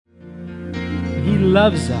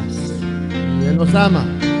loves us. Y Él nos ama.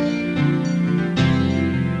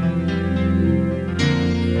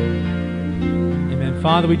 Amen.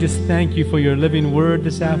 Father, we just thank you for your living word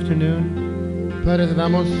this afternoon. Padre, te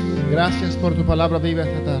damos gracias por tu palabra viva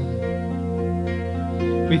esta tarde.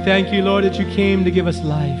 We thank you, Lord, that you came to give us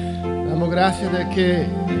life. Damos gracias de que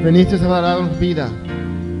viniste a darnos vida.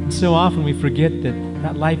 And so often we forget that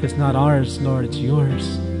that life is not ours, Lord, it's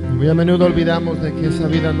yours. Y muy a menudo olvidamos de que esa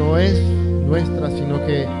vida no es nuestra, sino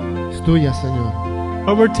que es tuya, Señor.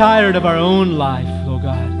 But we're tired of our own life, oh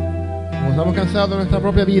God. Como estamos cansados de nuestra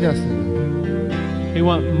propia vida, Señor. We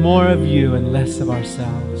want more of you and less of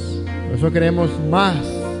ourselves. Por eso queremos más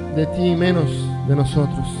de ti y menos de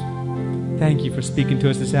nosotros. Thank you for speaking to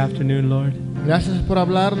us this afternoon, Lord. Gracias por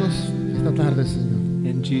hablarnos esta tarde, Señor.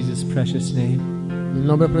 In Jesus' precious name, En el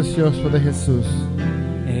nombre precioso de Jesús.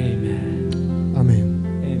 amen. Amén.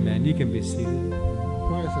 Amen. You can be seated.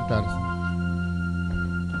 Pueden sentarse.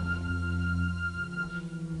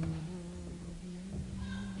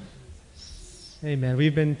 Amen.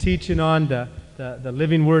 We've been teaching on the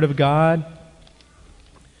living Word of God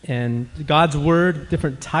and God's Word,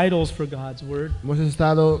 different titles for God's Word. Hemos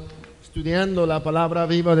estado estudiando la palabra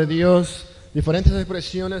viva de Dios, diferentes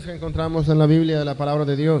expresiones que encontramos en la Biblia de la palabra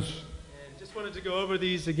de Dios. And just wanted to go over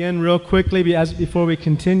these again real quickly before we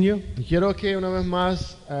continue. Y quiero que una vez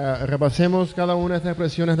más repasemos cada una de estas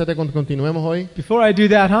expresiones antes de que continuemos hoy. Before I do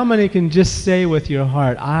that, how many can just say with your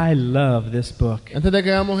heart, I love this book? Antes de que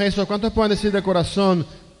hagamos eso, ¿cuántos pueden decir de corazón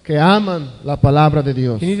que aman la palabra de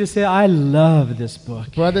Dios? Can you just say, I love this book?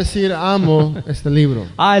 Puedes decir, amo este libro,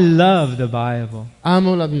 I love the Bible.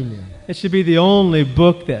 amo la Biblia. It should be the only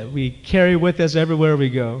book that we carry with us everywhere we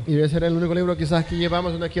go. Y debe ser el único libro quizás que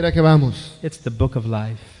llevamos donde quiera que vamos, It's the book of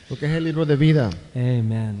life. porque es el libro de vida.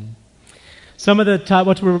 Amen. Some of the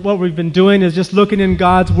what we've been doing is just looking in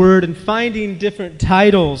God's Word and finding different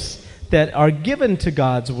titles that are given to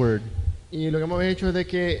God's Word. Y lo que hemos hecho es de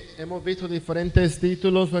que hemos visto diferentes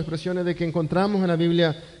títulos o expresiones de que encontramos en la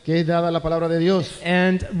Biblia que es dada la palabra de Dios.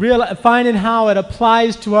 And finding how it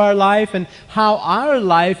applies to our life and how our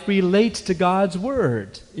life relates to God's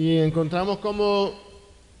Word. Y encontramos cómo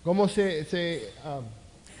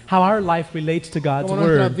How our life relates to God's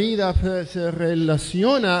nuestra Word. vida se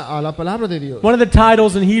relaciona a la palabra de Dios. One of the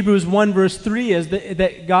titles in Hebrews 1 verse 3 is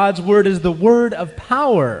that God's Word is the Word of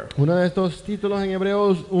power. Uno de estos títulos en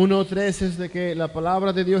Hebreos 1:3 es de que la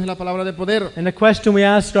palabra de Dios es la palabra de poder. And the question we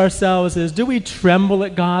ask ourselves is, do we tremble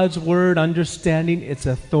at God's Word, understanding its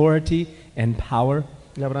authority and power?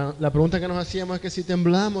 La pregunta que nos hacíamos es que si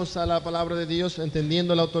temblamos a la palabra de Dios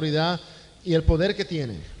entendiendo la autoridad y el poder que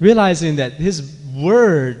tiene, Realizing that His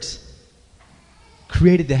Word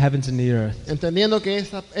created the heavens and the earth. entendiendo que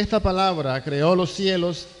esta palabra creó los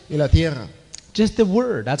cielos y la tierra. Just the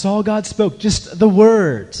Word. That's all God spoke. Just the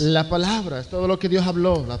Word. La palabra es todo lo que Dios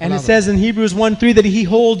habló, la And it palabra. says in Hebrews 1:3 that He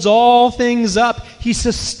holds all things up. He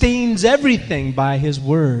sustains everything by His Y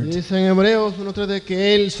Word. dice en Hebreos 1:3 de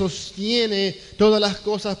que Él sostiene todas las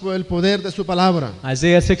cosas por el poder de su palabra.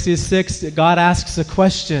 Isaiah 66, God asks a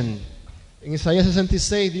question. En Isaías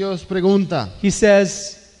 66 Dios pregunta, He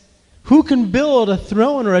says, who can build a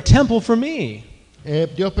throne or a temple for me?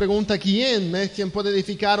 Dios pregunta ¿quién es quien puede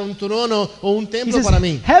edificar un trono o un He templo says, para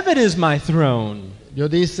mí? heaven is my throne. Dios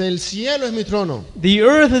dice el cielo es mi trono The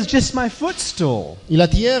earth is just my footstool. y la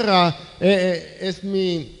tierra es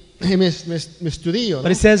mi estudio, ¿no?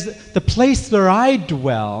 But it says, the place where I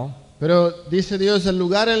dwell Pero dice Dios el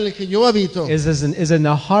lugar en el que yo habito is in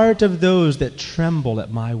the heart of those that tremble at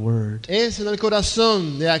my word. es en el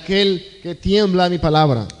corazón de aquel que tiembla a mi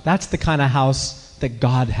palabra. That's the kind of house that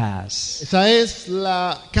God has. Esa es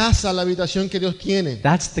la casa, la habitación que Dios tiene.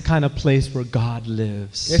 That's the kind of place where God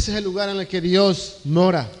lives. Ese es el lugar en el que Dios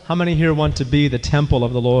mora. How many here want to be the temple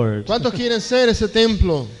of the Lord? ¿Cuántos quieren ser ese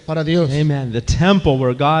templo para Dios? Amen. The temple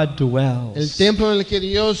where God El dwells. templo en el que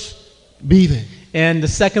Dios vive. And the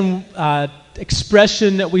second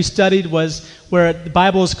expression that we studied was where the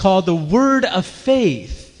Bible is called the word of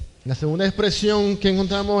faith. La segunda expresión que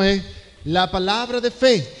encontramos es la palabra de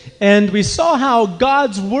fe. And we saw how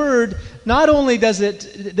God's word, not only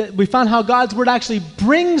we found how God's word actually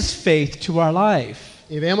brings faith to our life.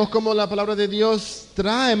 Y vemos cómo la palabra de Dios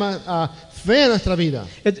trae fe a nuestra vida.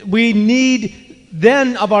 We need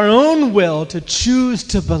then of our own will to choose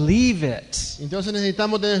to believe it. Entonces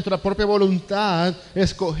necesitamos de nuestra propia voluntad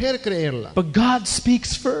escoger creerla. But God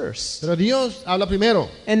speaks first. Pero Dios habla primero.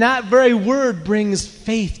 And that very word brings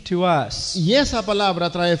faith to us. Y esa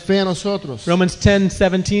palabra trae fe a nosotros. Romans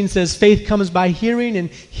 10:17 says, faith comes by hearing, and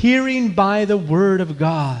hearing by the word of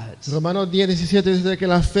God. Romanos 10:17 dice que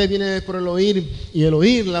la fe viene por el oír y el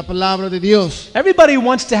oír la palabra de Dios. Everybody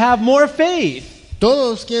wants to have more faith.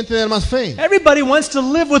 Todos quieren tener más fe. Everybody wants to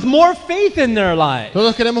live with more faith in their life.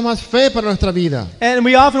 Todos queremos más fe para nuestra vida. And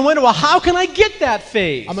we often wonder, well, how can I get that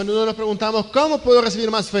faith? A menudo nos preguntamos, ¿cómo puedo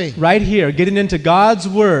recibir más fe? Right here, getting into God's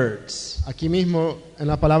words, Aquí mismo, en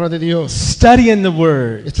la palabra de Dios. studying the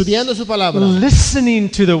word, Estudiando su palabra. listening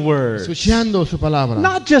to the word. Escuchando su palabra.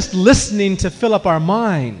 Not just listening to fill up our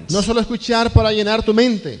minds, No solo escuchar para llenar tu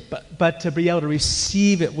mente, but to be able to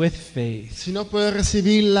receive it with faith. sino poder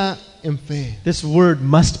recibirla en fe. This word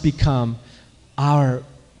must become our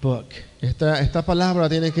book. Esta palabra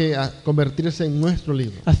tiene que convertirse en nuestro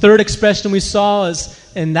libro. A third expression we saw is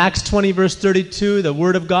in Acts 20 verse 32, the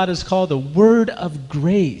word of God is called the word of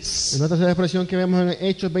grace. En otra expresión que vemos en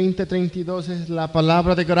Hechos 20:32 es la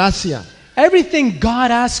palabra de gracia. Everything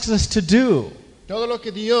God asks us to do, Todo lo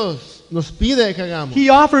que Dios nos pide que hagamos, He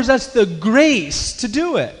offers us the grace to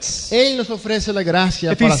do it. Él nos ofrece la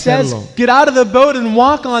gracia If He para says, hacerlo. get out of the boat and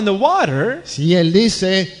walk on the water, Si Él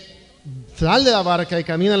dice, sal de la barca y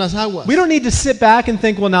camina en las aguas, we don't need to sit back and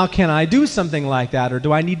think, well, now can I do something like that? Or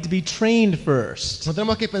do I need to be trained first? no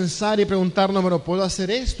tenemos que pensar y preguntarnos, pero ¿puedo hacer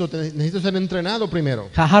esto? Necesito ser entrenado primero.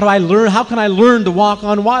 How do I learn? How can I learn to walk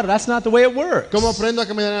on water? That's not the way it works. ¿Cómo aprendo a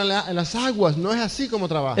caminar en las aguas? No es así como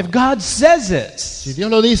trabaja. If God says it, Si Dios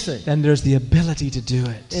lo dice, then there's the ability to do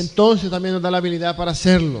it. entonces también nos da la habilidad para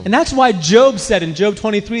hacerlo. And that's why Job said in Job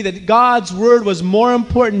 23 that God's word was more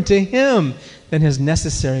important to him than his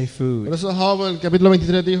necessary Por food. eso Job en el capítulo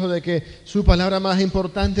 23 dijo de que su palabra más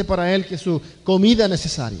importante para él que su comida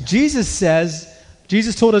necesaria.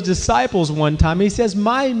 Jesus told his disciples one time, he says,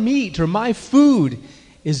 my meat or my food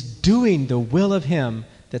is doing the will of him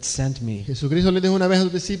that sent me. Jesucristo le dijo una vez a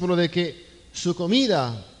sus discípulos de que su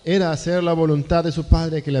comida era hacer la voluntad de su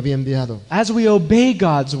Padre que le había enviado. As we obey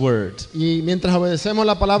God's word, Y mientras obedecemos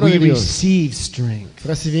la palabra we de Dios, receive strength.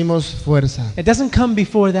 recibimos fuerza. It doesn't come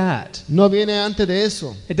before that. No viene antes de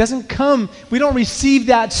eso. It doesn't come, we don't receive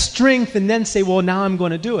that strength and then say, well, now I'm going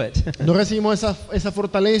to do it. No recibimos esa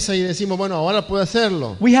fortaleza y decimos, bueno, ahora puedo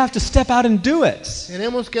hacerlo. We have to step out and do it.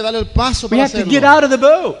 Tenemos que darle el paso We para have to hacerlo. get out of the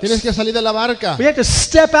boat. Tienes que salir de la barca. We have to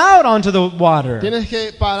step out onto the water. Tienes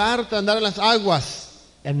que pararte a andar en las aguas.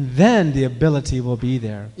 And then the ability will be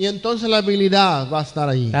there. Y entonces la habilidad va a estar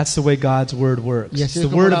ahí. That's the way God's word works. Y It's así the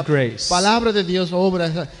es como word la of grace. palabra de Dios obra,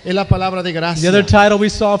 es la palabra de The gracia. other title we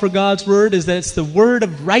saw for God's word is that it's the word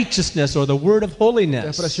of righteousness or the word of La holiness.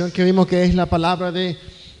 expresión que vimos que es la palabra de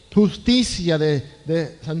justicia, de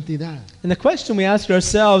santidad. And the question we asked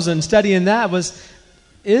ourselves in studying that was,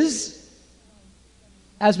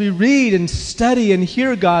 as we read and study and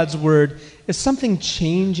hear God's word, is something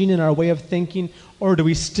changing in our way of thinking, or do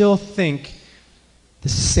we still think the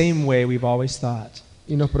same way we've always thought?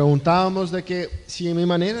 Y nos preguntábamos de que si mi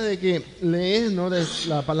manera de que leer, ¿no?, de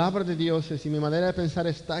la palabra de Dios, si mi manera de pensar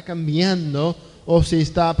está cambiando o si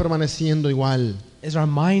está permaneciendo igual. Is our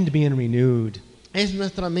mind being renewed? Es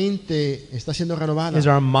nuestra mente está siendo renovada. Is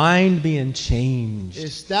our mind being changed?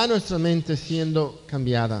 Está nuestra mente siendo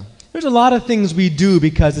cambiada. There's a lot of things we do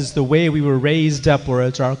because it's the way we were raised up, or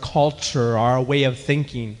it's our culture, our way of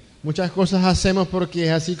thinking. Muchas cosas hacemos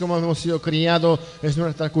porque así como hemos sido criados es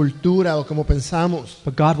nuestra cultura o como pensamos.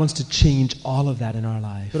 But God wants to change all of that in our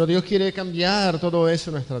life. Pero Dios quiere cambiar todo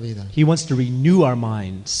eso en nuestra vida. He wants to renew our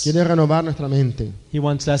minds. Quiere renovar nuestra mente. He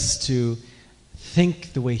wants us to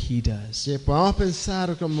think the way He does. Que podamos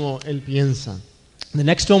pensar como Él piensa. The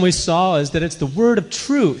next one we saw is that it's the word of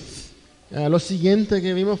truth. Lo siguiente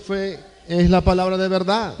que vimos es la palabra de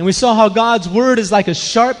verdad. And we saw how God's word is like a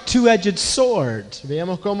sharp two-edged sword.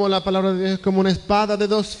 Veíamos cómo la palabra de Dios es como una espada de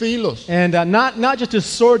dos filos. And not just a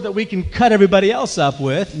sword that we can cut everybody else up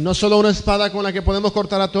with, No solo una espada con la que podemos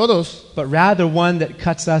cortar a todos, but rather one that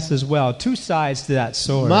cuts us as well. Two sides to that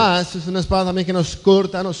sword. más es una espada también que nos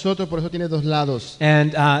corta a nosotros, por eso tiene dos lados.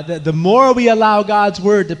 And the more we allow God's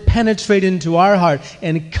word to penetrate into our heart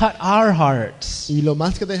and cut our hearts, Y lo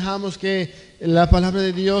más que dejamos que la palabra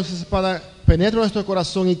de Dios, esa espada, penetre nuestro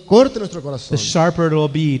corazón y corte nuestro corazón, the sharper it will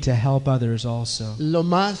be to help others also. lo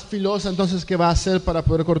más filosa entonces que va a ser para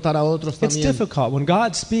poder cortar a otros It's también. difficult. When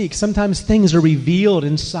God speaks, sometimes things are revealed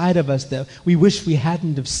inside of us that we wish we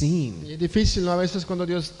hadn't have seen. Y es difícil, ¿no? A veces cuando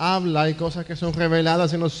Dios habla hay cosas que son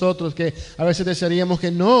reveladas en nosotros que a veces desearíamos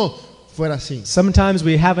que no fuera así. Sometimes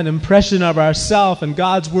we have an impression of ourselves and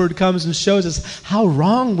God's word comes and shows us how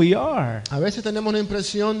wrong we are. A veces tenemos una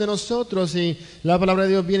impresión de nosotros y la palabra de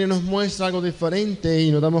Dios viene y nos muestra algo diferente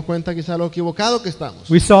y nos damos cuenta quizá lo equivocado que estamos.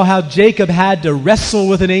 We saw how Jacob had to wrestle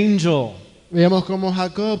with an angel. Veamos cómo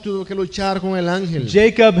Jacob tuvo que luchar con el ángel.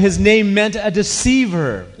 Jacob, his name meant a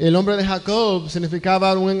deceiver. El nombre de Jacob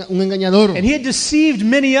significaba un engañador. And he had deceived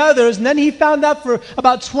many others, and then he found out for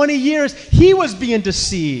about 20 years he was being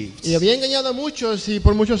deceived. Y había engañado a muchos y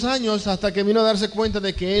por muchos años hasta que vino a darse cuenta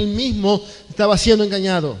de que él mismo estaba siendo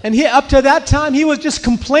engañado. And up to that time, he was just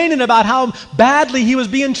complaining about how badly he was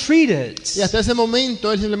being treated. Y hasta ese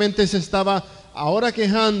momento él simplemente se estaba ahora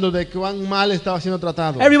quejando de cuán mal estaba siendo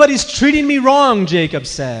tratado. Everybody's treating me wrong, Jacob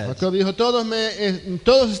said. Jacob dijo,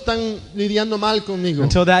 todos están lidiando mal conmigo.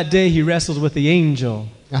 Until that day he wrestled with the angel.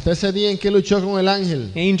 Hasta ese día en que luchó con el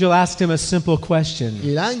ángel. The angel asked him a simple question.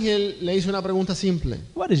 Y el ángel le hizo una pregunta simple.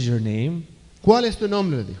 What is your name? ¿Cuál es tu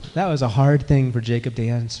nombre? Le dijo. That was a hard thing for Jacob to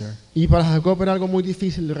answer. Y para Jacob era algo muy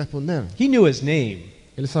difícil de responder. He knew his name.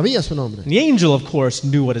 Él sabía su nombre. The angel, of course,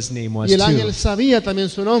 knew what his name was Y el too. ángel sabía también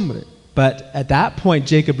su nombre. But at that point,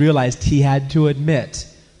 Jacob realized he had to admit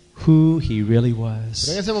who he really Pero en was.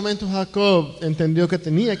 ese momento Jacob entendió que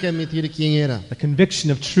tenía que admitir quién era. The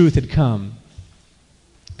conviction of truth had come.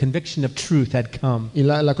 Conviction of truth had come. Y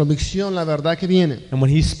la convicción, la verdad que viene. And when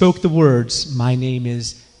he spoke the words, "My name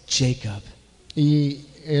is Jacob," Y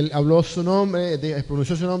él habló su nombre,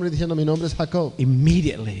 pronunció su nombre diciendo mi nombre es Jacob.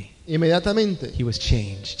 immediately Inmediatamente he was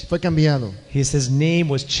changed. fue cambiado. His name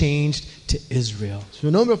was changed to Israel. Su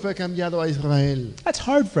nombre fue cambiado a Israel. That's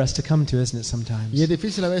hard for us to come to, isn't it, sometimes? Y es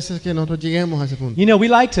difícil a veces que nosotros lleguemos a ese punto. You know, we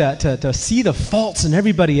like to see the faults in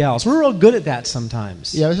everybody else. We're real good at that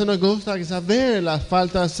sometimes. Y a veces nos gusta quizás ver las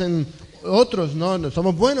faltas en otros, ¿no? No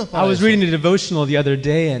somos buenos I para was eso. reading a devotional the other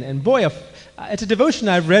day, and boy, it's a devotion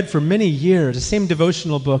I've read for many years, the same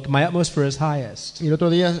devotional book, My Utmost for His Highest. Y el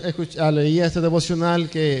otro día leía este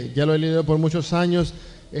devocional que ya lo he leído por muchos años,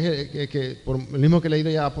 que por el mismo que he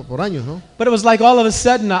leído ya por años, ¿no? But it was like all of a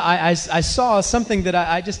sudden I saw something that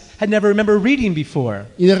I just had never remembered reading before.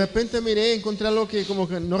 Y de repente miré, encontré algo que como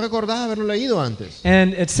que no recordaba haberlo leído antes.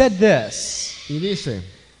 And it said this. Y dice,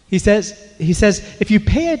 He says, if you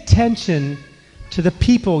pay attention to the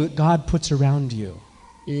people that God puts around you,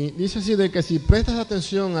 y dice así de que si prestas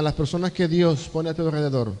atención a las personas que Dios pone a tu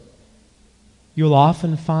alrededor, you'll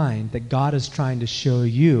often find that God is trying to show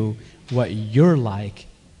you what you're like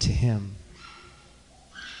to Him.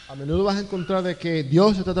 a menudo vas a encontrar de que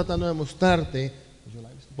Dios está tratando de mostrarte,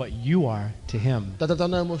 What you are to Him. está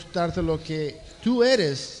tratando de mostrarte lo que tú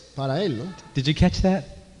eres para Él, ¿no? Did you catch that?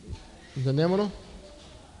 ¿Entendémoslo?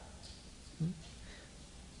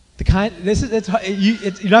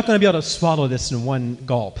 You're not going to be able to swallow this in one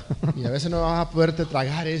gulp. Y a veces no vas a poderte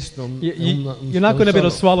tragar esto. You're not going to be able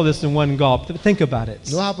to swallow this in one gulp. Think about it.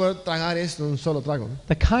 No vas a poder tragar esto en un solo trago, ¿no?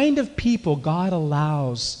 The kind of people God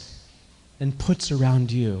allows and puts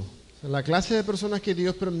around you. La clase de personas que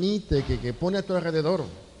Dios permite, que pone a tu alrededor.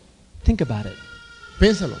 Think about it.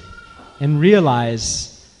 Piénsalo. And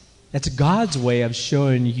realize that's God's way of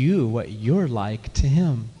showing you what you're like to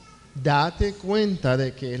Him. Date cuenta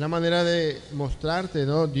de que es la manera de mostrarte,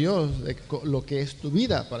 ¿no? Dios, de lo que es tu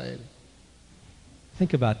vida para Él.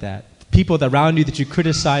 Think about that. People around you that you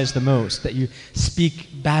criticize the most, that you speak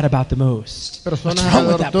bad about the most. What's Personas wrong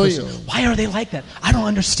with alrededor that person? tuyo. Why are they like that? I don't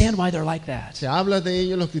understand why they're like that. Si hablas de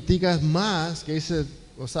ellos, los criticas más, que dices,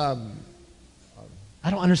 o sea, I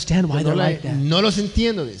don't understand why they're like that. no los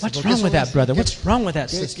entiendo. Dice. What's ¿Por qué wrong with son that así? brother? What's wrong with that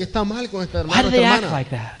 ¿Qué sister? está mal con este Why hermano do o they esta act hermana? like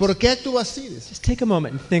that? ¿Por qué actúa así? Dice. Just take a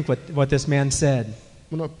moment and think what this man said.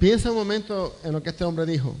 Bueno, piensa un momento en lo que este hombre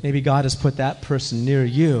dijo. Maybe God has put that person near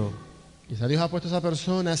you Quizá Dios ha puesto a esa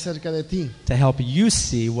persona cerca de ti. to help you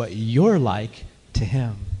see what you're like to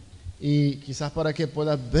Him. Y quizás para que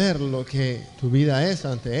puedas ver lo que tu vida es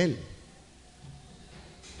ante Él.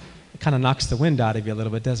 It kind of knocks the wind out of you a little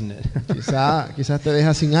bit, doesn't it? Quizás te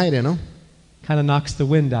deja sin aire, ¿no? Kind of knocks the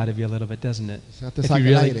wind out of you a little bit, doesn't it? Quizás te If saca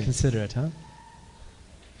you el really aire. consider it, huh?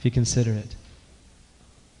 If you consider it.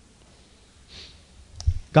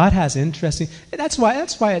 God has interesting. That's why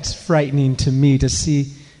it's frightening to me to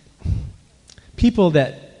see people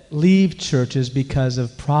that leave churches because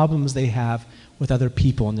of problems they have with other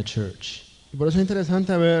people in the church. Y por eso es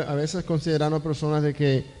interesante ver, a veces considerando personas de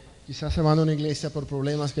que quizás se van a una iglesia por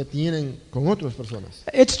problemas que tienen con otras personas.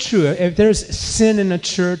 It's true. If there's sin in a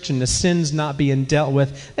church and the sin's not being dealt with,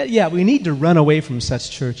 yeah, we need to run away from such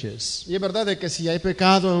churches. Y es verdad de que si hay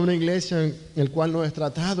pecado en una iglesia en el cual no es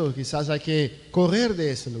tratado, quizás hay que correr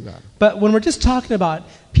de ese lugar. But when we're just talking about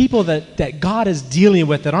people that God is dealing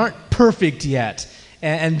with that aren't perfect yet,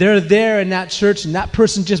 and they're there in that church, and that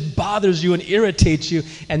person just bothers you and irritates you,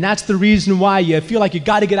 and that's the reason why you feel like you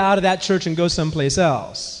got to get out of that church and go someplace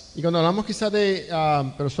else. Y cuando hablamos quizás de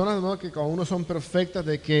personas, ¿no?, que con uno son perfectas,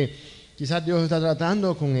 de que quizás Dios está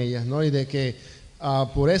tratando con ellas, ¿no?, y de que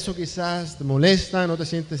por eso quizás te molesta, no te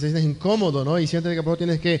sientes incómodo, ¿no?, y sientes que por eso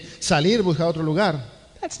tienes que salir, buscar otro lugar.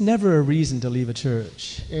 That's never a reason to leave a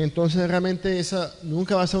church. Entonces realmente esa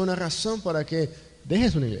nunca va a ser una razón para que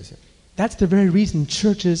dejes una iglesia. That's the very reason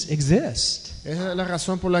churches exist. Esa es la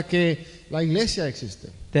razón por la que la iglesia existe.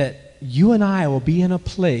 That you and I will be in a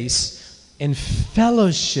place in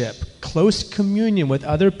fellowship, close communion with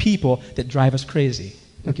other people that drive us crazy.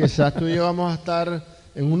 Y quizás tú y yo vamos a estar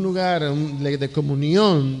en un lugar de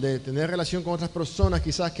comunión, de tener relación con otras personas,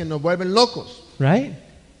 quizás que nos vuelven locos. Right?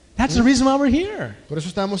 That's the reason why we're here. Por eso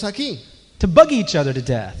estamos aquí. To bug each other to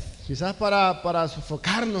death. Quizás para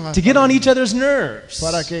sofocarnos. To get on each other's nerves.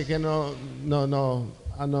 Para que no.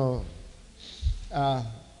 I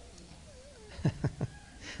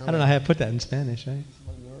don't know how to put that in Spanish, right?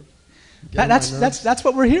 That's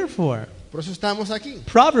what we're here for. Por eso estamos aquí.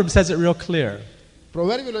 Proverbs says it real clear.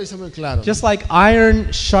 Proverbio lo dice muy claro. Just like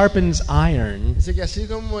iron sharpens iron. Dice que así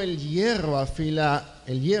como el hierro afila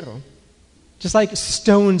el hierro. Just like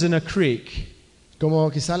stones in a creek.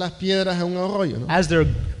 Como quizás las piedras en un arroyo, ¿no? As they're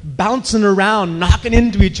bouncing around, knocking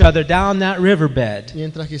into each other down that riverbed.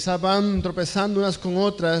 Mientras quizás van tropezando unas con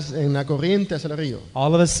otras en la corriente hacia el río.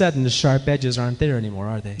 All of a sudden, the sharp edges aren't there anymore,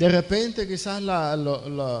 are they? De repente quizás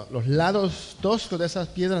los lados toscos de esas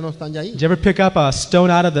piedras no están ya ahí. Did you ever pick up a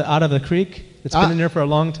stone out of the creek that's been in there for a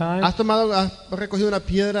long time? ¿Has recogido una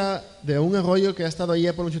piedra de un arroyo que ha estado ahí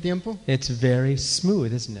por mucho tiempo? It's very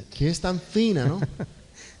smooth, isn't it? Que es tan fina, ¿no?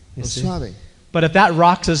 Suave. But if that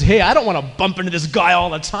rock says, hey, I don't want to bump into this guy all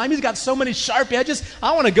the time. He's got so many sharp edges.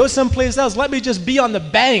 I want to go someplace else. Let me just be on the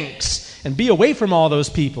banks and be away from all those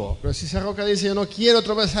people. Pero si esa roca dice, yo no quiero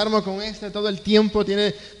tropezarme con todo el tiempo,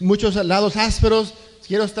 tiene muchos lados ásperos,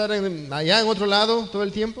 quiero estar allá en otro lado todo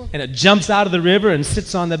el tiempo. And it jumps out of the river and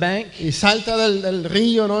sits on the bank. Y salta del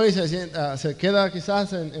río, ¿no? Y se queda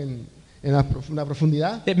quizás en la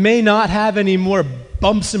profundidad. It may not have any more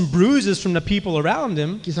bumps and bruises from the people around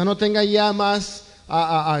him. Quizás no tenga ya más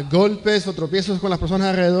golpes o tropiezos con las personas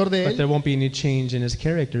alrededor de But él. there won't be any change in his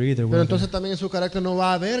character either. Pero entonces también en su carácter no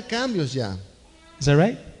va a haber cambios ya. Is that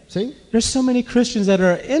right? ¿Sí? There's so many Christians that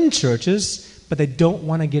are in churches, but they don't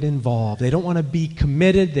want to get involved. They don't want to be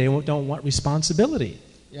committed. They don't want responsibility.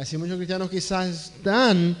 Y así muchos cristianos quizás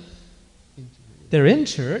están They're in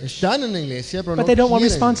church, en la iglesia, pero but no they don't want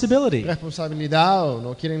quieren responsibility. responsabilidad o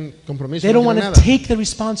no quieren compromiso. They don't want quieren to nada. take the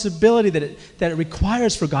responsibility that it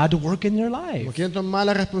requires for God to work in their No life. quieren tomar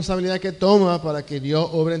la responsabilidad que toma para que Dios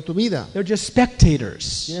obre en tu vida. They're just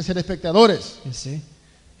spectators. Quieren ser espectadores. You see?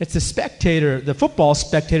 It's the spectator, the football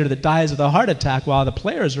spectator that dies with a heart attack while the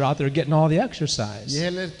players are out there getting all the Y exercise. es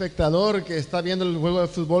el espectador que está viendo el juego de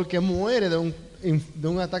fútbol que muere de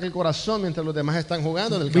un ataque al corazón mientras los demás están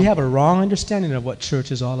jugando en el We have campo. a wrong understanding of what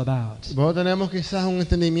church is all about. Nosotros tenemos quizás un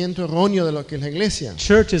entendimiento erróneo de lo que es la iglesia.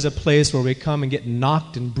 Church is a place where we come and get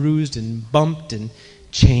knocked and bruised and bumped and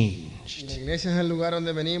La changed. iglesia es el lugar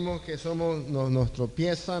donde venimos, que nos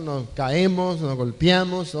tropiezan, nos caemos, nos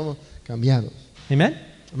golpeamos, somos cambiados. Amen?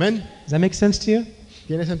 Amén. Does that make sense to you?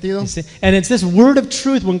 ¿Tiene sentido? You see? And it's this word of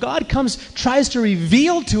truth. When God comes, tries to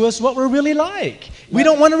reveal to us what we're really like. We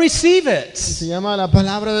don't want to receive it. Se llama la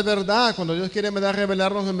palabra de verdad, cuando Dios quiere en verdad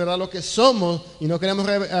revelarnos en verdad lo que somos y no queremos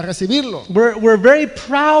recibirlo. We're very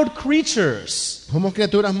proud creatures. Somos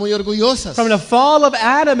criaturas muy orgullosas. From the fall of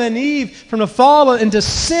Adam and Eve, from the fall into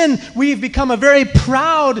sin, we've become a very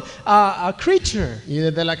proud creature. Y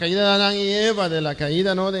desde la caída de Adán y Eva, de la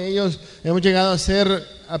caída no de ellos, hemos llegado a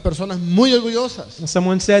ser a personas muy orgullosas.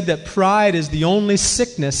 Someone said that pride is the only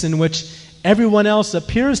sickness in which everyone else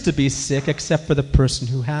appears to be sick except for the person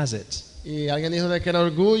who has it. Y alguien dijo de que el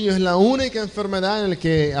orgullo es la única enfermedad en la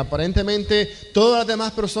que aparentemente todas las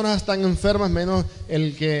demás personas están enfermas menos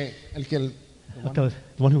el que The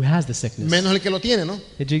one who has the sickness. menos el que lo tiene, ¿no?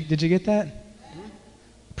 Did you get that?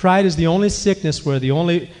 Pride is the only sickness where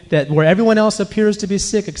everyone else appears to be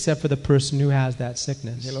sick except for the person who has that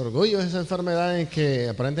sickness. El orgullo es esa enfermedad en que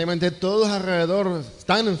aparentemente todos alrededor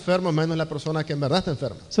están enfermos menos la persona que en verdad está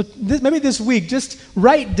enferma. So maybe this week, just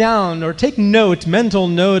write down or take mental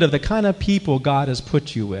note of the kind of people God has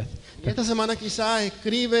put you with. Y esta semana quizás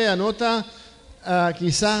escribe, anota,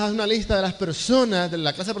 quizás haz una lista de las personas, de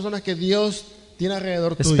la clase de personas que Dios tiene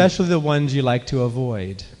alrededor tuyo. Especially the ones you like to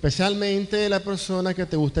avoid. Especialmente la persona que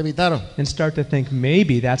te gusta evitar. And start to think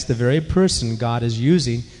maybe that's the very person God is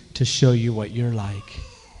using to show you what you're like.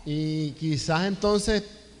 Y quizás entonces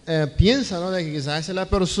piensa, ¿no?, de que quizás esa es la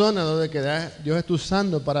persona, ¿no?, de que Dios está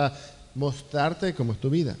usando para mostrarte cómo es tu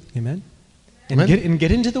vida. Amen? Amen. And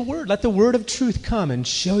get into the Word. Let the Word of truth come and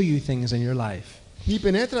show you things in your life. Y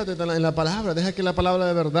penétrate en la palabra, deja que la palabra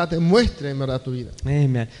de verdad te muestre en verdad tu vida.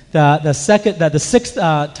 Amen. The sixth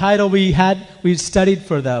title we studied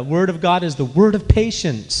for the Word of God is the Word of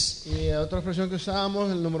Patience. Y otra expresión que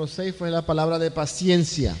usábamos, el número 6, fue la palabra de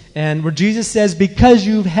paciencia. And where Jesus says, because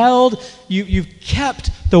you've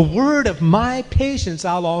kept the word of my patience,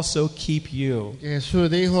 I'll also keep you. Que Jesús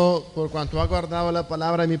dijo, por cuanto has guardado la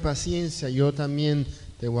palabra de mi paciencia, yo también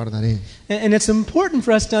te guardaré. And it's important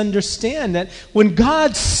for us to understand that when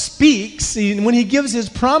God speaks, when He gives His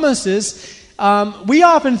promises, we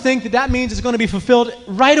often think that means it's going to be fulfilled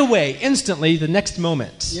right away, instantly, the next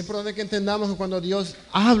moment. Y es importante que entendamos que cuando Dios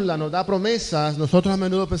habla, nos da promesas, nosotros a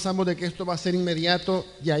menudo pensamos de que esto va a ser inmediato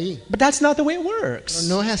y ahí. But that's not the way it Pero works.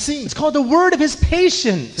 no es así. It's called the word of His Se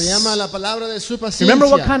patience. llama la palabra de su Remember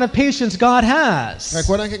what paciencia. kind of patience God has.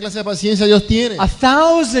 ¿Recuerdan qué clase de paciencia Dios tiene?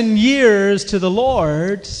 1,000 years to the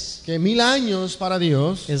Lord Que 1000 años para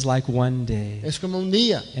Dios is like one day, es como un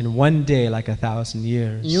día. and one day like 1,000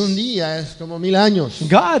 years. Y un día es como 1000 años.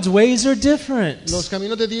 God's ways are different. Los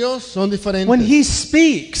caminos de Dios son diferentes. When He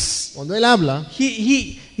speaks, Cuando Él habla,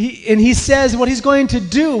 and He says what He's going to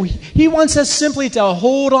do, He wants us simply to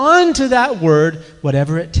hold on to that word,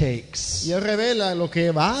 whatever it takes. y Él revela lo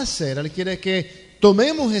que va a hacer. Él quiere que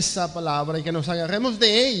tomemos esa palabra y que nos agarremos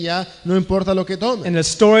de ella, no importa lo que tome. And the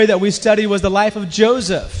story that we studied was the life of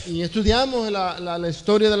Joseph. Y estudiamos la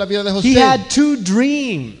historia de la vida de He José. had 2 Que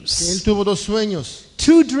dreams. él tuvo 2 sueños.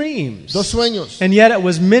 2 dreams. 2 sueños. And yet it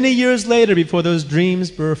was many years later before those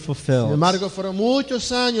dreams were Sin fulfilled. embargo, fueron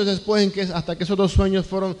muchos años después hasta que esos 2 sueños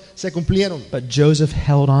se cumplieron. But Joseph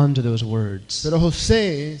held on to those words. Pero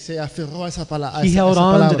José se aferró a esa palabra. He held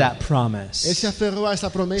on to palabra. that Él promise. se aferró a esa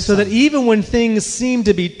promesa. So that even when things seemed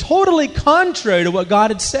to be totally contrary to what God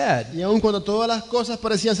had said, Y aun cuando todas las cosas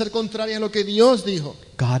parecían ser contrarias a lo que Dios dijo,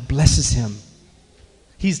 God blesses him.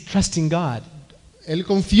 He's trusting God. él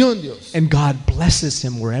confió en Dios. And God blesses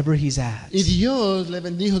him wherever he's at. Y Dios le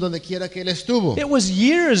bendijo donde quiera que él estuvo. It was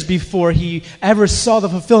years before he ever saw the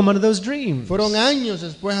fulfillment of those dreams. Fueron años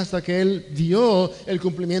después hasta que él vio el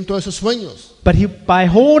cumplimiento de esos sueños. But by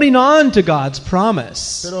holding on to God's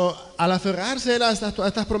promise, Pero al aferrarse él a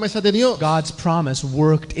estas promesas de Dios, God's promise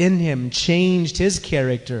worked in him, changed his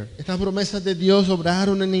character. estas promesas de Dios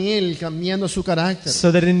obraron en él, cambiando su carácter.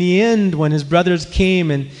 So that in the end, when his brothers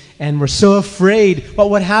came and were so afraid,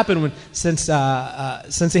 what would happen since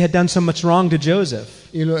they had done so much wrong to Joseph?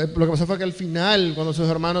 Y lo que pasó fue que al final, cuando sus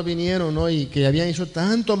hermanos vinieron, ¿no?, y que habían hecho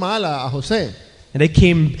tanto mal a José, And they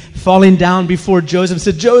came falling down before Joseph and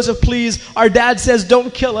said, Joseph, please, our dad says,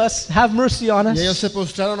 don't kill us. Have mercy on y ellos us. se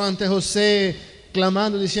postraron ante José,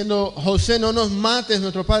 clamando, diciendo, José, no nos mates,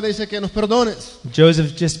 nuestro padre dice que nos perdones.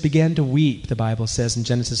 Joseph just began to weep, the Bible says in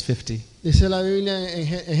Genesis 50. Dice la Biblia en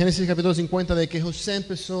Génesis capítulo 50 de que José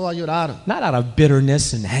empezó a llorar. Not out of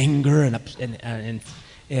bitterness and anger and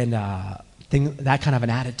that kind of an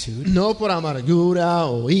attitude. No por amargura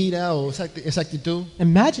o ira o esa actitud.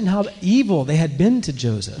 Imagine how evil they had been to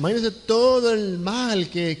Joseph. Imagínense todo el mal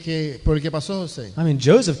por el que pasó José. I mean,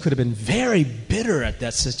 Joseph could have been very bitter at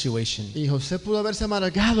that situation. Y José pudo haberse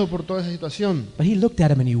amargado por toda esa situación. But he looked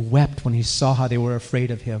at him and he wept when he saw how they were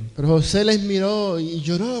afraid of him. Pero José les miró y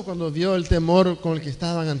lloró cuando vio el temor con el que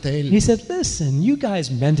estaban ante él. He said, listen, you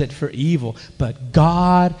guys meant it for evil, but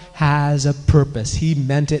God has a purpose. He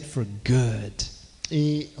meant it for good.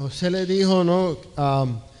 Y José le dijo, no,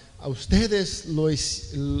 a ustedes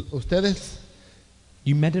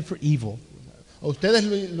You meant it for evil,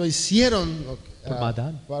 lo hicieron por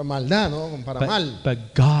maldad. para maldad, ¿no? Para mal.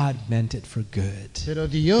 But God meant it for good. Pero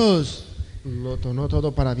Dios lo tornó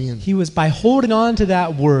todo para bien. He was by holding on to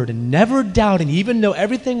that word and never doubting, even though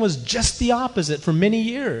everything was just the opposite for many Y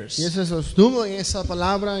years. él se sostuvo en esa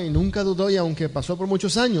palabra y nunca dudó, y aunque pasó por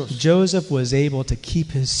muchos años, Joseph was able to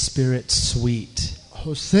keep his spirit sweet,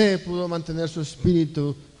 José pudo mantener su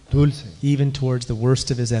espíritu dulce, even towards the worst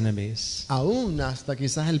of his enemies. aún hasta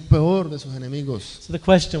quizás el peor de sus enemigos. So the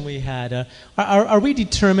question we had, are we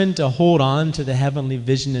determined to hold on to the heavenly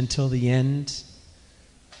vision until the end?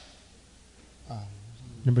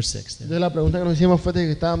 Number 6. There. Entonces la pregunta que nos hicimos fue de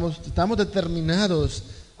que estamos determinados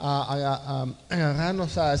a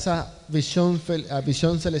agarrarnos a esa visión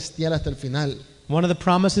celestial hasta el final. One of the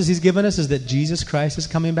promises he's given us is that Jesus Christ is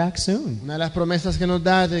coming back soon. Una de las promesas que nos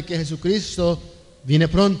da es de que Jesucristo viene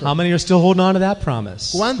pronto. How many are still holding on to that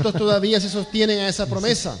promise? ¿Cuántos todavía se sostienen a esa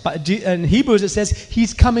promesa? But in Hebrews it says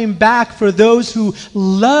he's coming back for those who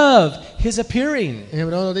love his appearing. En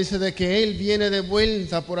Hebreo nos dice de que Él viene de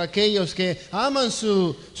vuelta por aquellos que aman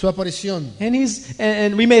su aparición.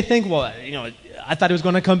 And we may think, well, I thought he was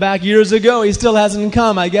going to come back years ago. He still hasn't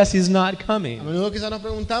come. I guess he's not A coming. menudo quizás nos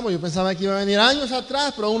preguntamos, yo pensaba que iba a venir años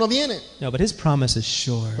atrás, pero aún no viene. No, but his promise is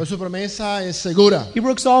sure. Pues su promesa es segura. He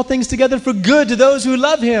works all things together for good to those who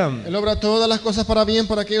love him. Él obra todas las cosas para bien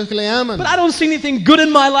para aquellos que le aman. But I don't see anything good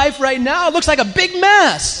in my life right now. It looks like a big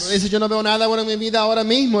mess. Dice, yo no veo nada bueno en mi vida ahora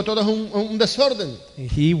mismo, todo es un desorden.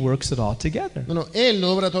 He works it all together. No, Él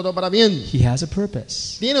lo obra todo para bien. He has a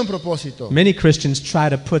purpose. Tiene un propósito. Many Christians try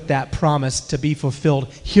to put that promise to be fulfilled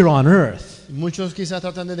here on earth. Muchos quizás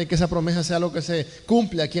tratan de que esa promesa sea lo que se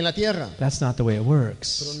cumple aquí en la tierra. That's not the way it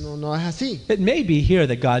works. Pero no es así. It may be here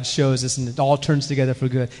that God shows us and it all turns together for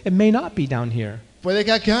good. It may not be down here. Puede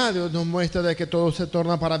que acá Dios nos muestre de que todo se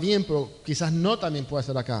torna para bien, pero quizás no también puede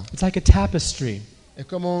ser acá. It's like a tapestry. Es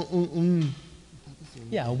como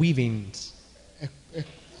Yeah, weavings.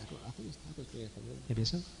 Maybe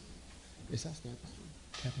so? ¿Es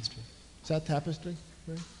Tapestry. that tapestry?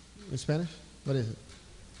 Right? In Spanish? What is it?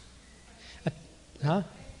 Huh?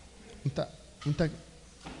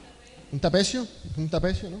 Un trapecio? Un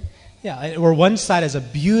trapecio, ¿no? Yeah, where one side is a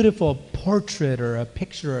beautiful portrait or a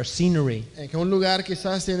picture or scenery. Que un lugar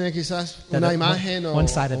quizás tiene That una one- imagen one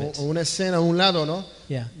side of it. o una escena a un lado, ¿no?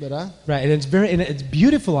 Yeah. ¿Verdad? Right, and it's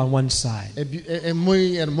beautiful on one side. Es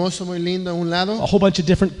muy hermoso, muy lindo en un lado. A whole bunch of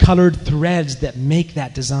different colored threads that make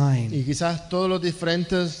that design. Y quizás todos los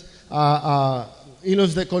diferentes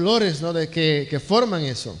hilos de colores, ¿no? de que forman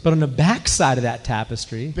eso. But on the back side of that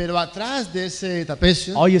tapestry, Pero atrás de ese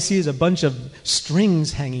trapecio, all you see is a bunch of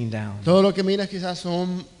strings hanging down todo lo que miras quizás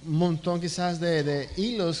son un montón quizás de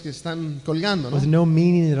hilos que están colgando, with ¿no? no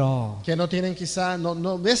meaning at all. Que no tienen quizás,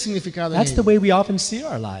 no ves significado en That's the ello. way we often see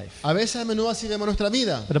our life. A veces a menudo así vemos nuestra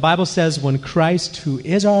vida. But the Bible says, when Christ, who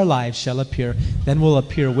is our life, shall appear, then we'll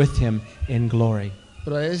appear with him in glory.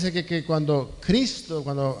 Pero dice que cuando Cristo,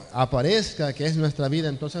 cuando aparezca, que es nuestra vida,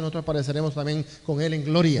 entonces nosotros apareceremos también con Él en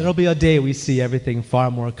gloria. There'll be a day we see everything far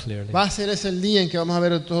more clearly. Va a ser ese el día en que vamos a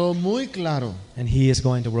ver todo muy claro. And he is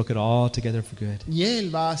going to work it all together for good. Y Él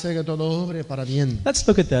va a hacer que todo obre para bien. Let's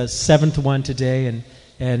look at the seventh one today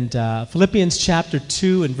and Philippians chapter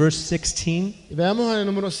 2 and verse 16. Y veamos el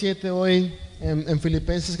número 7 hoy en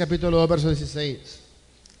Filipenses capítulo 2, verso 16.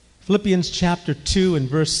 Philippians chapter 2 and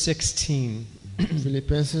verse 16.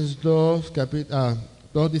 Filipenses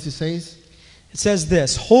 2:16. It says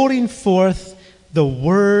this, holding forth the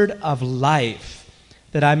word of life,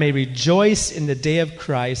 that I may rejoice in the day of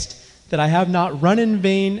Christ, that I have not run in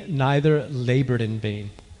vain, neither labored in vain.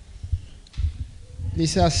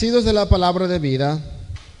 Dice, asidos de la palabra de vida,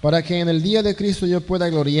 para que en el día de Cristo yo pueda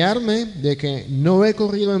gloriarme de que no he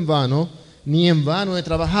corrido en vano, ni en vano he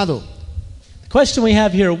trabajado. The question we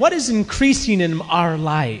have here, what is increasing in our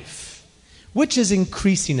life? Which is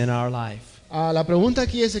increasing in our life? La pregunta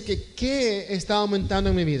aquí es que ¿qué está aumentando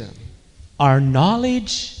en mi vida? Our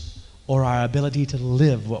knowledge or our ability to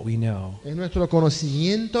live what we know? ¿Es nuestro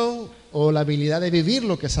conocimiento o la habilidad de vivir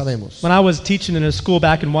lo que sabemos? When I was teaching in a school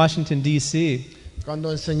back in Washington, D.C.,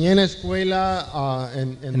 Cuando enseñé en la escuela en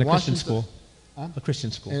in a Christian Washington, school, a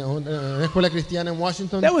Christian school, en una escuela cristiana en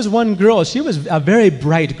Washington, there was one girl. She was a very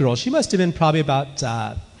bright girl. She must have been probably about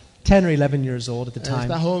 10 or 11 years old at the esta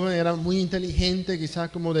time. joven era muy inteligente,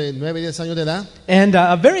 quizás como de 9, 10 años de edad. And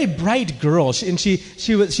a very bright girl. She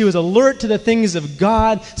was alert to the things of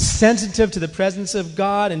God, sensitive to the presence of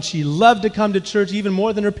God, and she loved to come to church even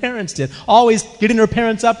more than her parents did. Always getting her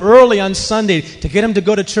parents up early on Sunday to get them to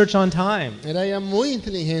go to church on time. Era ella muy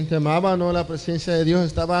inteligente, amaba, ¿no?, la presencia de Dios,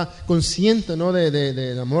 estaba consciente, ¿no?,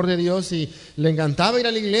 del amor de Dios y le encantaba ir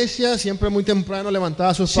a la iglesia, siempre muy temprano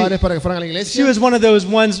levantaba a sus padres para que fueran a la She iglesia. was one of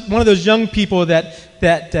those young people that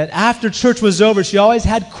after church was over, she always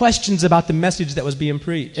had questions about the message that was being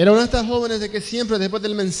preached. Era una de estas jóvenes de que siempre, después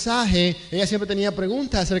del mensaje, ella siempre tenía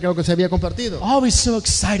preguntas acerca de lo que se había compartido. Always so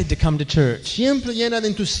excited to come to church. Siempre llena de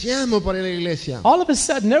entusiasmo para ir a la iglesia. All of a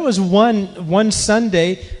sudden, there was one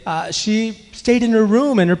Sunday, she stayed in her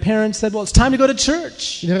room and her parents said, well, it's time to go to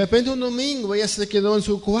church. Y de repente un domingo ella se quedó en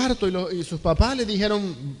su cuarto y sus papás le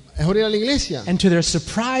dijeron, es hora de ir a la iglesia. And to their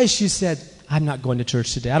surprise, she said, I'm not going to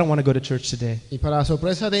church today. I don't want to go to church today. Y para la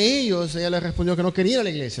sorpresa de ellos, ella le respondió que no quería ir a la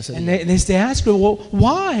iglesia ese And día. they ask her, well,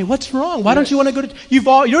 why? What's wrong? Why don't you want to go to...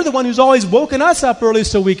 You're the one who's always woken us up early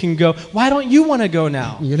so we can go. Why don't you want to go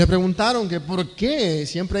now? Y ellos le preguntaron que por qué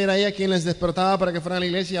siempre era ella quien les despertaba para que fueran a la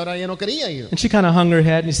iglesia y ahora ella no quería ir. And she kind of hung her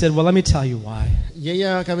head and he said, well, let me tell you why. Y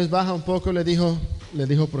ella cabizbaja un poco le dijo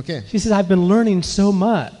por qué. She says, I've been learning so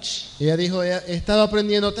much Y ella dijo, he estado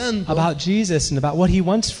aprendiendo tanto about Jesus and about what he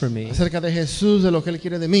wants for me acerca de Jesús, de lo que él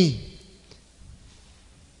quiere de mí,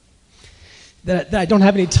 that I don't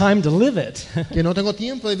have any time to live it. que no tengo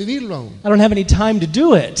tiempo de vivirlo aún. I don't have any time to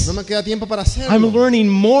do it. No me queda tiempo para I'm hacerlo. learning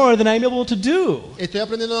more than I'm able to do. Estoy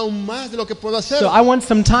aprendiendo aún más de lo que puedo hacer. So I want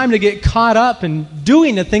some time to get caught up in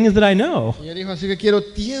doing the things that I know. Y ella dijo, así que quiero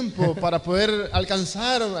tiempo para poder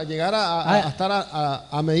alcanzar, a llegar a estar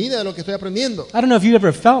a medida de lo que estoy aprendiendo. I don't know if you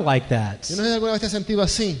ever felt like that, Yo no sé si alguna vez te has sentido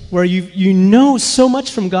así, where you know so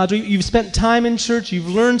much from God. You've spent time in church,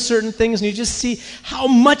 you've learned certain things, and you just see how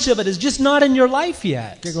much of it is just not in your life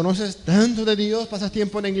yet. que conoces tanto de Dios, pasas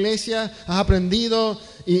tiempo en la iglesia, has aprendido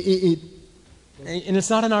y And it's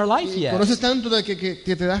not in our life yet. conoces tanto de que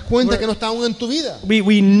te das cuenta que no está aún en tu vida,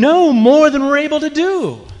 We know more than we're able to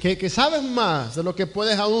do. que sabes más de lo que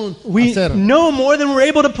puedes aún We hacer. know more than we're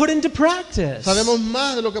able to put into practice. Sabemos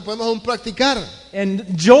más de lo que podemos aún practicar. And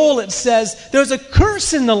Joel, it says, there's a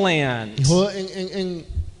curse in the land. En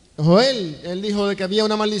Joel, él dijo de que había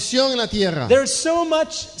una maldición en la tierra. There's so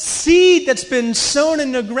much seed that's been sown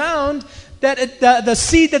in the ground that the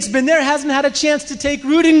seed that's been there hasn't had a chance to take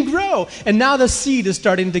root and grow. And now the seed is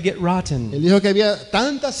starting to get rotten. Él dijo que había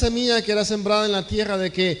tanta semilla que era sembrada en la tierra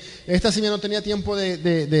de que esta semilla no tenía tiempo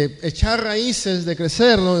de echar raíces, de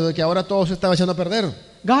crecer, ¿no? De que ahora todo se estaba echando a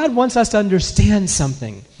perder. God wants us to understand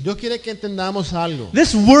something. Dios quiere que entendamos algo.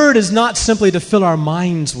 This word is not simply to fill our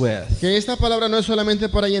minds with. Que esta palabra no es solamente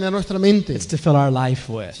para llenar nuestra mente, It's to fill our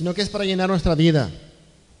life with. sino que es para llenar nuestra vida.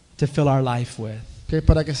 To fill our life with. Que es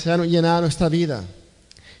para que sea llenada nuestra vida.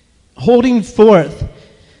 Holding forth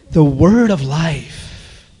the word of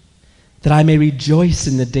life, that I may rejoice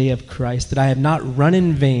in the day of Christ, that I have not run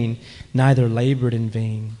in vain, neither labored in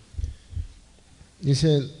vain.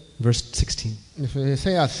 Dice, Verse 16.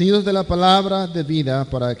 sea asidos de la palabra de vida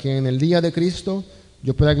para que en el día de Cristo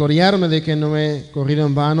yo pueda gloriarme de que no he corrido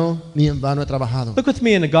en vano ni en vano he trabajado. Look with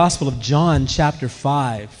me in the Gospel of John, chapter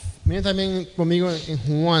 5. Miren también conmigo en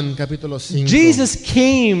Juan capítulo 5. Jesus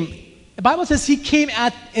came, the Bible says he came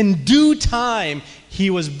in due time,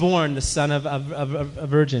 he was born, the son of a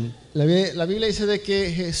virgin. La Biblia dice de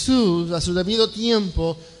que Jesús a su debido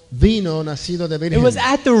tiempo vino nacido de It virgen. was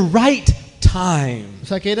at the right time. O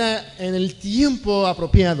sea que era en el tiempo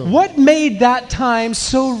apropiado. What made that time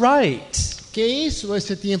so right? ¿Qué hizo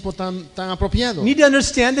ese tiempo tan apropiado? You need to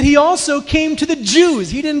understand that he also came to the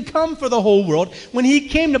Jews. He didn't come for the whole world. When he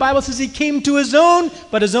came, the Bible says he came to his own,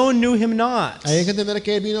 but his own knew him not. Hay que entender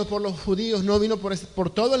que él vino por los judíos, no vino por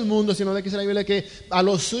todo el mundo, sino de que dice la Biblia que a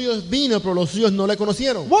los suyos vino, pero los suyos no le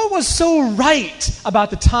conocieron. What was so right about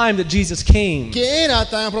the time that Jesus came? ¿Qué era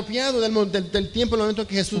tan apropiado del tiempo, el momento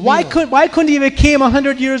que Jesús Why vino? couldn't he have came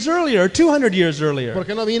 100 years earlier or 200 years earlier? ¿Por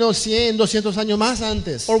qué no vino 100, 200 años más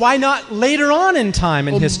antes? Or why not later on in time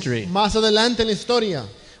in O history? más adelante en la historia.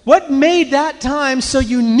 What made that time so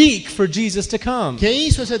unique for Jesus to come? ¿Qué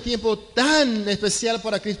hizo ese tiempo tan especial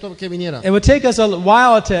para Cristo que viniera? It would take us a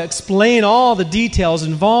while to explain all the details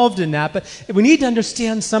involved in that, but we need to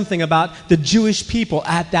understand something about the Jewish people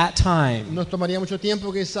at that time. Nos tomaría mucho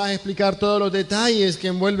tiempo quizás explicar todos los detalles que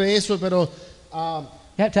envuelve eso, pero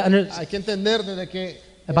You have to hay que entender desde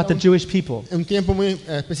que about the Jewish people. un tiempo muy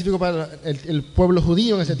específico para el pueblo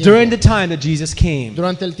judío en ese tiempo. During the time that Jesus came.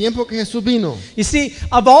 Durante el tiempo que Jesús vino, You see,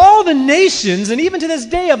 of all the nations, and even to this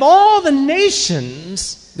day, of all the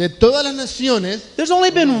nations, de todas las naciones, there's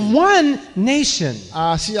only been one nation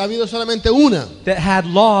ha habido solamente una that had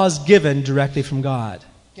laws given directly from God.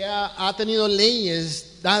 que ha tenido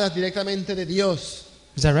leyes dadas directamente de Dios.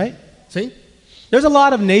 Is that right? ¿Sí? There's a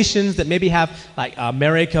lot of nations that maybe have, like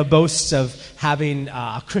America boasts of having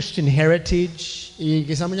a Christian heritage. Y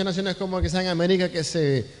quizás muchas naciones como quizás en América que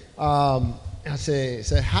se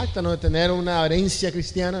jactan, ¿no?, de tener una herencia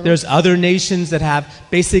cristiana, ¿no? There's other nations that have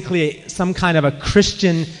basically some kind of a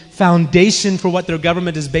Christian foundation for what their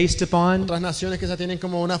government is based upon. Otras naciones quizás tienen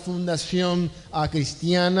como una fundación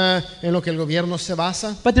cristiana en lo que el gobierno se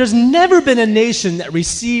basa. But there's never been a nation that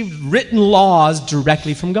received written laws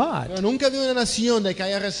directly from God, Pero nunca ha habido una nación de que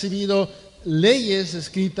haya recibido leyes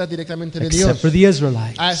escritas directamente de except Dios, for the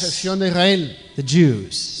Israelites, a excepción de Israel, the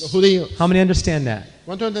Jews. los judíos. How many understand that?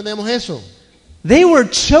 ¿Cuántos entendemos eso? They were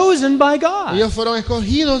chosen by God. Ellos fueron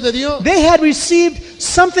escogidos de Dios. They had received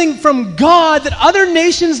something from God that other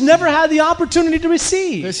nations never had the opportunity to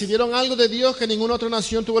receive. Recibieron algo de Dios que ninguna otra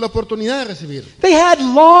nación tuvo la oportunidad de recibir. They had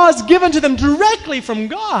laws given to them directly from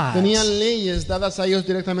God. Tenían leyes dadas a ellos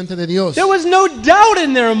directamente de Dios. There was no doubt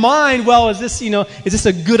in their mind, well, is this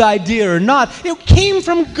a good idea or not? It came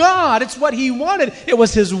from God. It's what He wanted. It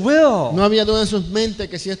was His will. No había duda en sus mentes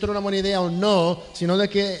que si esto era una buena idea o no, sino de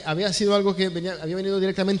que había sido algo que había venido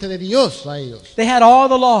directamente de Dios a ellos. They had all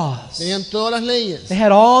the laws. Tenían todas las leyes, They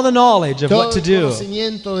had all the knowledge of todo what to el do.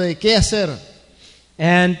 conocimiento de qué hacer.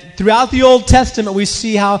 And throughout the Old Testament, we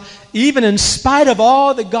see how even in spite of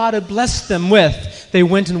all that God had blessed them with, they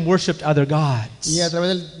went and worshipped other gods. Y a través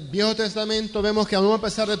del Viejo Testamento vemos que aún a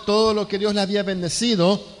pesar de todo lo que Dios les había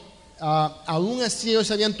bendecido, aún así ellos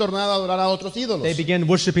se habían tornado a adorar a otros ídolos. They began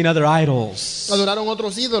worshiping other idols. Adoraron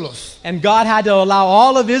otros ídolos. And God had to allow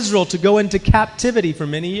all of Israel to go into captivity for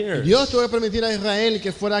many years. Dios tuvo que permitir a Israel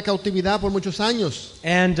que fuera a cautividad por muchos años.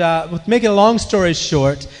 And making a long story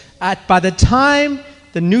short, by the time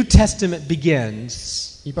the New Testament begins,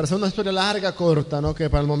 Y para hacer una historia larga, corta, ¿no? Que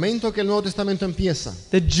para el momento que el Nuevo Testamento empieza,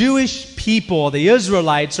 the Jewish people, the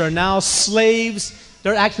Israelites, are now slaves.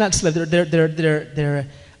 They're actually not slaves. They're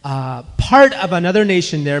part of another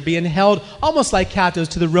nation. They're being held almost like captives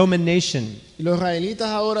to the Roman nation. y los israelitas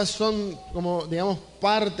ahora son como, digamos,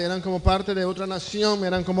 eran como parte de otra nación,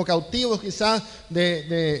 eran como cautivos quizás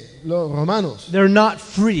de los romanos. They're not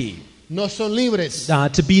free No son libres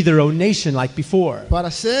to be their own nation like before.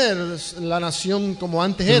 para ser la nación como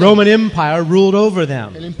antes The era. Roman Empire ruled over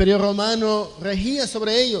them. El imperio romano regía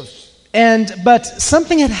sobre ellos. But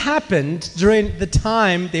something had happened during the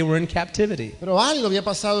time they were in captivity. Pero algo había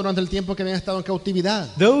pasado durante el tiempo que habían estado en cautividad.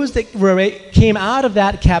 Those that came out of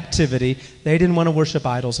that captivity, they didn't want to worship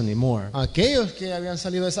idols anymore. Aquellos que habían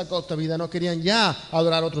salido de esa cautividad no querían ya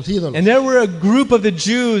adorar otros ídolos. And there were a group of the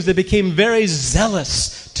Jews that became very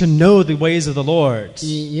zealous to know the ways of the Lord.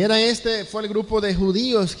 Y fue el grupo de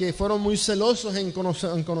judíos que fueron muy celosos en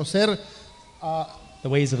conocer The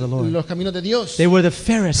ways of the Lord. los caminos de Dios. They were the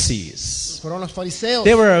Pharisees. Fueron los fariseos.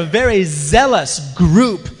 They were a very zealous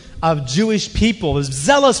group of Jewish people,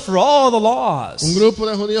 zealous for all the Un laws. grupo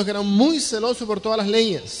de judíos que eran muy celosos por todas las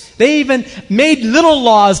leyes. They even made little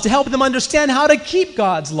laws to help them understand how to keep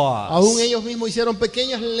God's Aún laws. ellos mismos hicieron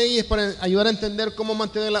pequeñas leyes para ayudar a entender cómo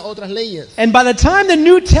mantener las otras leyes. And by the time the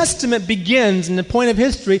New Testament begins, in the point of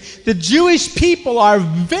history, the Jewish people are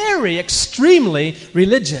very, extremely Y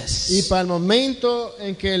religious. para el momento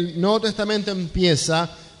en que el Nuevo Testamento empieza,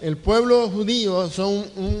 el pueblo judío son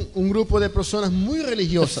un grupo de personas muy The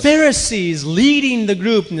religiosas. Pharisees leading the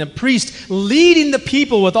group and the priests leading the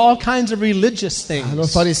people with all kinds of religious A los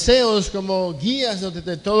things. fariseos como guías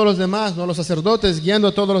de todos los demás, no los sacerdotes guiando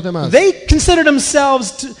a todos los demás. They consider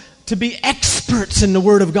themselves to be experts in the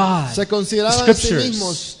Word of God. Se The consideraban a sí Scriptures.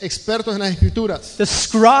 mismos expertos en las escrituras. The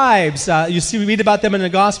scribes, we read about them in the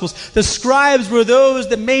Gospels. The scribes were those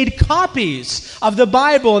that made copies of the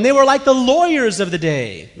Bible, and they were like the lawyers of the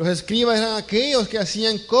day. Los escribas eran aquellos que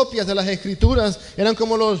hacían copias de las escrituras, eran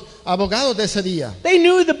como los abogados de ese día. They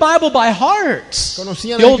knew the Bible by heart.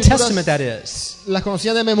 Conocían The las Old escrituras, Testament, that is. las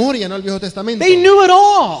conocían de memoria, no el Viejo Testamento. They knew it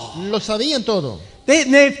all. Lo sabían todo.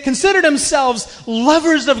 They considered themselves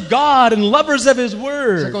lovers of God and lovers of His Se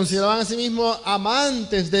Word. consideraban a sí mismos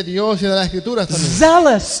amantes de Dios y de las escrituras también.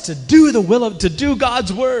 Zealous to do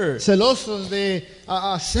God's Word. Celosos de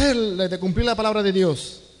cumplir la palabra de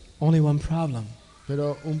Dios. Only one problem.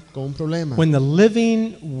 Pero con un problema. When the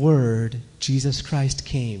living Word, Jesus Christ,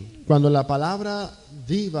 came, Cuando la palabra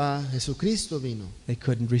viva, Jesucristo vino, they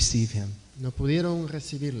couldn't receive Him. no pudieron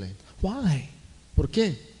recibirle. Why? ¿Por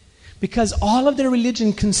qué? Because all of their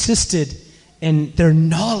religion consisted in their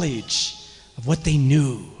knowledge of what they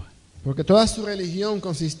knew. Porque toda su religión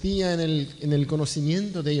consistía en el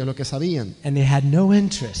conocimiento de ellos, lo que sabían. And they had no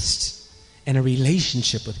interest in a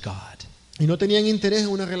relationship with God. Y no tenían interés en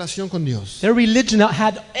una relación con Dios. Their religion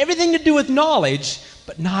had everything to do with knowledge,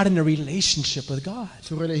 but not in a relationship with God.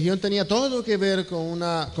 Su religión tenía todo que ver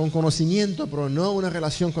con conocimiento, pero no una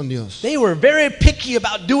relación con Dios. They were very picky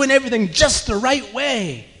about doing everything just the right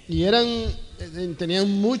way. Y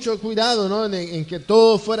tenían mucho cuidado, ¿no? en que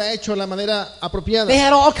todo fuera hecho de la manera apropiada. They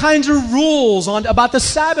had all kinds of rules about the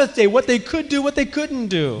Sabbath day, what they could do, what they couldn't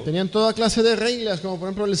do. Tenían toda clase de reglas, como por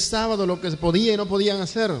ejemplo el sábado, lo que se podía y no podían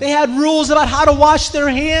hacer. They had rules about how to wash their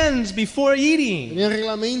hands before eating. Tenían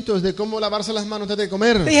reglamentos de cómo lavarse las manos antes de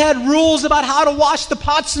comer. They had rules about how to wash the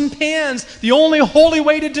pots and pans, the only holy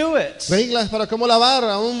way to do it. Reglas para cómo lavar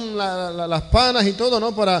aún las panas y todo,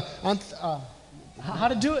 ¿no? how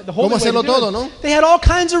to do it, the holy cómo way to hacerlo do todo, it. ¿no? They had all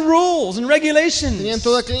kinds of rules and regulations. Tenían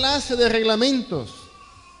toda clase de reglamentos.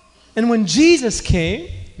 And when Jesus came,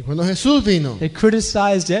 Y cuando Jesús vino, they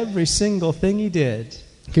criticized every single thing he did.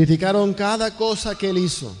 criticaron cada cosa que él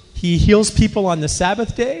hizo. He heals people on the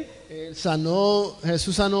Sabbath day.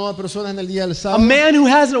 Jesús sanó a personas en el día del A sábado. man who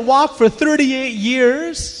hasn't walked for 38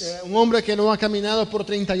 years. Un hombre que no ha caminado por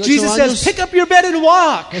 38 Jesus años. says, pick up your bed and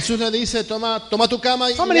walk. Jesús le dice, toma tu cama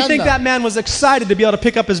y How many think that anda. man was excited to be able to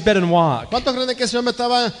pick up his bed and walk? ¿Cuántos creen que ese hombre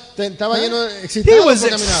estaba lleno, He excitado was por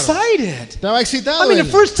caminar? excited. Estaba excitado. I mean, the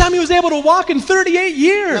él. first time he was able to walk in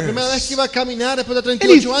 38 La primera vez years. que iba a caminar después de And he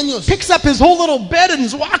 38 años. picks up his whole little bed and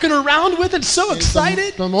is walking around with it, so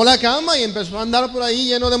excited. Tomó la cama y empezó a andar por ahí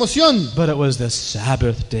lleno de emoción. But it was the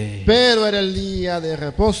Sabbath day. Pero era el día de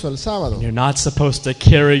reposo, el sábado. You're not supposed to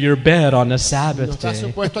carry your bed on a No Sabbath estás day.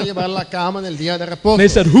 supuesto a llevar la cama en el día de reposo. They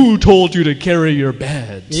said, who told you to carry your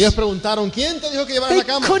bed? Y ellos preguntaron, ¿quién te dijo que llevara They la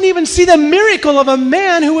cama? couldn't even see the miracle of a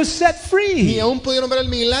man who was set Ni free. aún pudieron ver el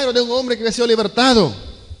milagro de un hombre que había sido libertado.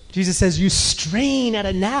 Jesus says, you strain at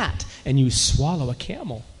a gnat and you swallow a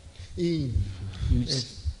camel. Y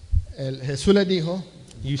Jesús les dijo,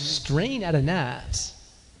 You strain at a gnat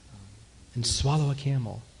and swallow a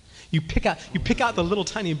camel. You pick out the little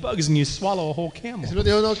tiny bugs and you swallow a whole camel. Jesús les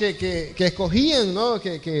dijo ¿no? que escogían, ¿no?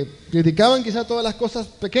 que criticaban quizás todas las cosas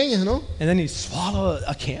pequeñas, ¿no? And then you swallow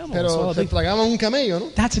a camel. Pero Swallow a se big- tragaban un camello, ¿no?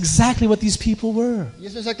 That's exactly what these people were. Y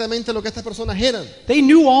eso es exactamente lo que estas personas eran. They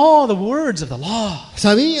knew all the words of the law.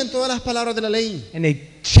 Sabían todas las palabras de la ley, And they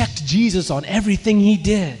checked Jesus on everything he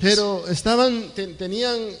did. pero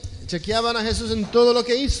chequeaban a Jesús en todo lo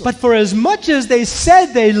que hizo. But for as much as they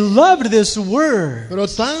said they loved this word, Pero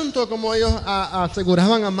tanto como ellos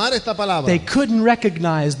aseguraban amar esta palabra, they couldn't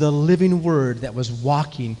recognize the living word that was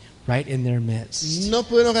walking right in their midst. no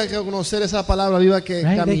pudieron reconocer esa palabra viva que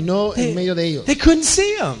Right? caminó en medio de ellos. They couldn't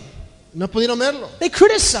see him. No pudieron verlo. They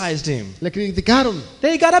criticized him. Le criticaron.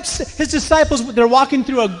 They got upset. His disciples, they're walking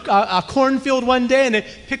through a cornfield one day and they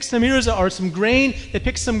pick some ears or some grain. They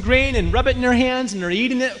pick some grain and rub it in their hands and they're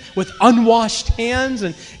eating it with unwashed hands.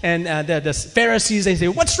 And the Pharisees, they say,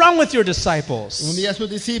 what's wrong with your Un disciples? día sus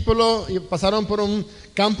discípulos pasaron por un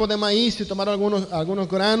campo de maíz y tomaron algunos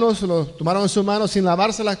granos, los tomaron en sus manos sin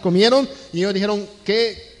lavárselas, comieron y ellos dijeron,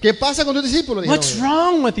 ¿qué pasa con tus discípulos? Dijeron What's ellos.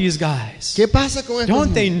 wrong with these guys? ¿Qué pasa con estos?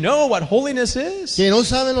 Don't they know what holiness is? Que no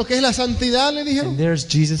saben lo que es la santidad, le And dijeron. there's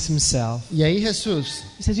Jesus himself. Y ahí Jesús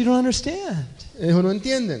He says, you don't understand. dijo, no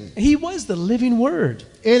entienden. He was the living word.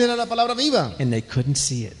 Él era la palabra viva And they couldn't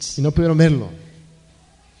see it. y no pudieron verlo.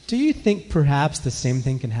 Do you think perhaps the same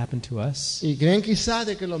thing can happen to us? Y creen quizás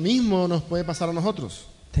de que lo mismo nos puede pasar a nosotros.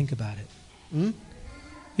 Think about it. ¿Mm?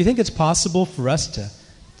 You think it's possible for us to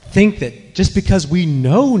think that just because we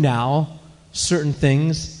know now certain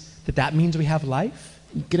things, that means we have life?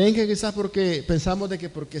 ¿Y creen que quizás porque pensamos de que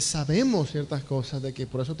porque sabemos ciertas cosas, de que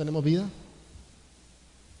por eso tenemos vida?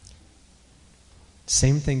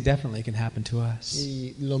 Same thing definitely can happen to us.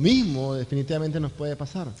 Y lo mismo definitivamente nos puede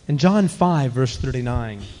pasar. In John 5, verse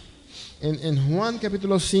 39, En Juan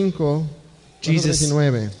capítulo 5, Jesus-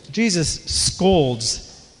 19, Jesus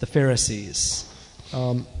scolds the Pharisees.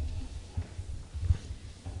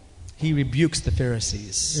 He rebukes the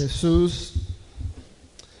Pharisees.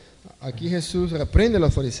 Aquí Jesús reprende a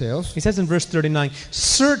los fariseos. He says in verse 39,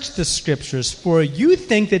 search the scriptures, for you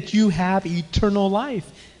think that you have eternal life.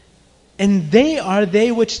 And they are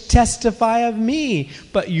they which testify of me.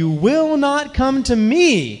 But you will not come to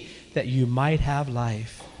me, that you might have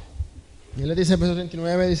life. Y él le dice en verso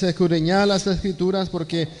 39, dice, escudriñad las escrituras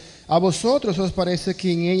porque a vosotros os parece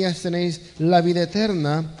que en ellas tenéis la vida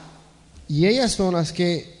eterna y ellas son las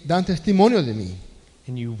que dan testimonio de mí.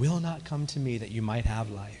 And you will not come to me, that you might have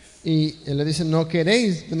life. Y él le dice, no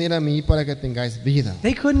queréis venir a mí para que tengáis vida.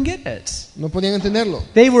 They couldn't get it. No podían entenderlo.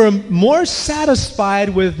 They were more satisfied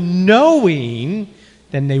with knowing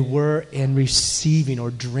than they were in receiving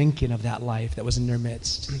or drinking of that life that was in their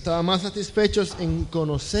midst. Estaban más satisfechos en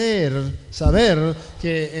conocer, saber,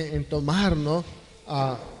 que en tomar, ¿no?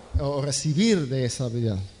 O recibir de esa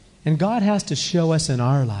vida. And God has to show us in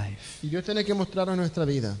our life Y Dios tiene que mostrarnos nuestra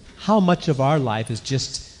vida. how much of our life is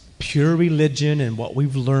just pure religion and what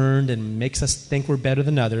we've learned and makes us think we're better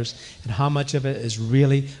than others, and how much of it is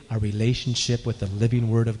really a relationship with the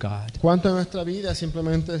living Word of God. Cuánto de nuestra vida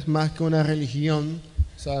simplemente es más que una religión,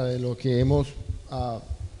 ¿sabe? Lo que hemos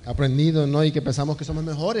aprendido, ¿no? Y que pensamos que somos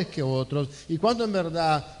mejores que otros. Y cuánto en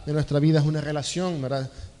verdad de nuestra vida es una relación,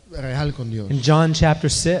 ¿verdad? Real con Dios. In John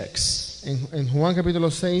chapter 6, En Juan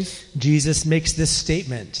capítulo 6, Jesus makes this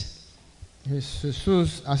statement.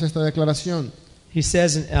 Jesús hace esta declaración. He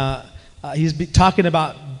says, talking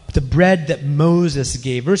about the bread that Moses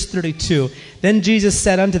gave. Verse 32, then Jesus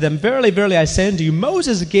said unto them, verily, verily, I say unto you,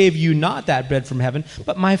 Moses gave you not that bread from heaven,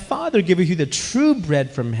 but my Father giveth you the true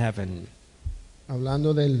bread from heaven.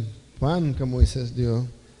 Hablando del pan que Moisés dio,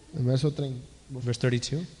 en verso 30. Verse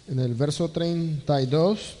 32. En el verso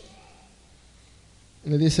 32,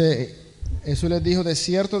 le dice, Jesús les dijo, de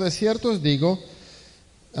cierto os digo,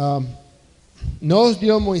 no os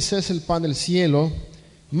dio Moisés el pan del cielo,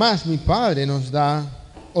 mas mi Padre os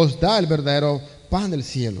da el verdadero pan del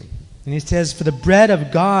cielo. And he says, for the bread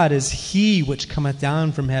of God is he which cometh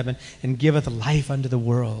down from heaven and giveth life unto the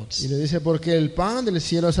worlds. Y le dice, porque el pan del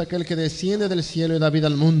cielo es aquel que desciende del cielo y da vida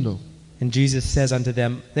al mundo. And Jesus says unto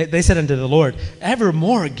them, they said unto the Lord,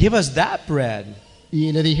 evermore give us that bread.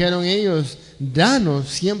 Y le dijeron ellos, danos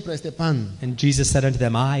siempre este pan. And Jesus said unto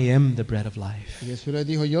them, I am the bread of life. Y Jesús les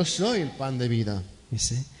dijo, yo soy el pan de vida. You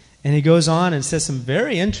see? And he goes on and says some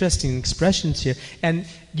very interesting expressions here. And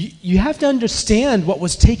you have to understand what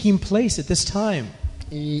was taking place at this time.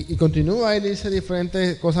 Y continúa y dice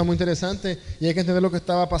diferentes cosas muy interesantes y hay que entender lo que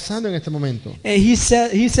estaba pasando en este momento. And he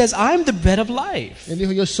says, I'm the bread of life. Él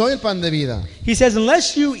dijo, yo soy el pan de vida. He says,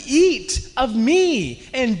 unless you eat of me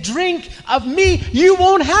and drink of me, you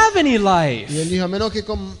won't have any life. Y él dijo, a menos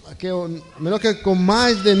que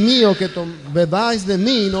comáis de mí o que bebáis de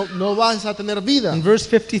mí, no vas a tener vida. In verse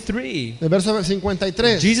 53, El verso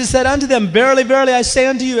 53. Jesus said unto them, verily, verily, I say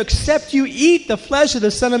unto you, except you eat the flesh of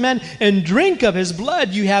the Son of Man and drink of his blood,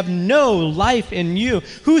 you have no life in you.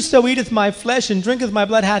 Whoso eateth my flesh and drinketh my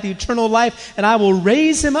blood hath eternal life, and I will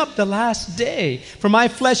raise him up the last day. For my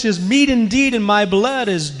flesh is meat indeed, and my blood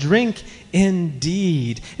is drink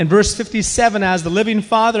indeed. In verse 57, as the living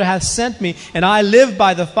Father hath sent me, and I live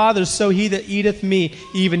by the Father, so he that eateth me,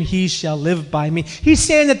 even he shall live by me. He's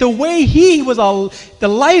saying that the way the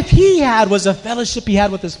life he had was a fellowship he had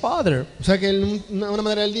with his Father. O sea que una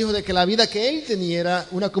manera él dijo de que la vida que él tenía era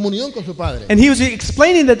una comunión con su Padre. And he was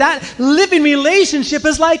explaining that living relationship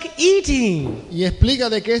is like eating. Y explica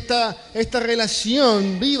de que esta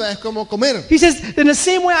relación viva es como comer. He says, in the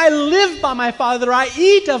same way I live by my Father, I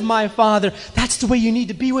eat of my Father. That's the way you need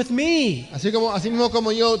to be with me. Así mismo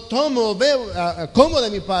como yo como de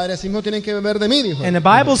mi Padre, así mismo tienen que beber de mí, dijo. And the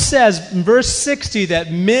Bible says in verse 60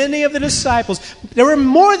 that many of the disciples, there were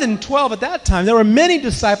more than 12 at that time, there were many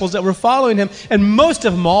disciples that were following him, and most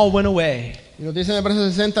of them all went away. Y nos dice en el verso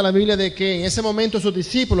 60 la Biblia de que en ese momento sus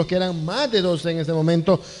discípulos, que eran más de 12 en ese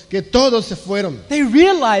momento, que todos se fueron. They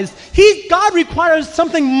realized God requires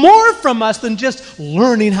something more from us than just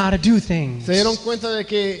learning how to do things. Se dieron cuenta de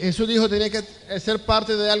que Jesús dijo tenía que ser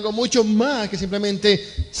parte de algo mucho más que simplemente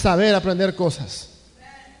saber aprender cosas.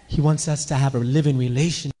 He wants us to have a living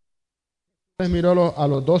relationship. Miró a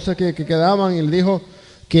los 12 que quedaban y le dijo,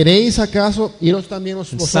 ¿queréis acaso iros también And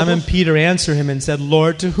vosotros? Simon Peter answered him and said,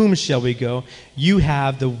 Lord, to whom shall we go? You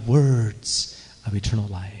have the words of eternal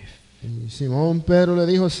life. Y Simón Pedro le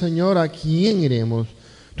dijo, Señor, ¿a quién iremos?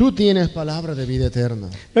 Tú tienes palabra de vida eterna.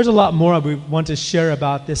 There's a lot more we want to share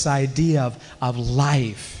about this idea of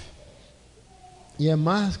life. Y es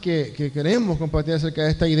más que queremos compartir acerca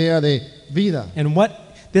de esta idea de vida. And what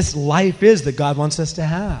this life is that God wants us to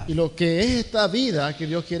have. Y lo que es esta vida que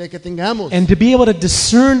Dios quiere que tengamos. And to be able to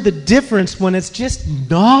discern the difference when it's just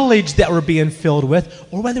knowledge that we're being filled with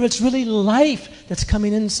or whether it's really life that's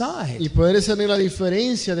coming inside. Y poder discernir la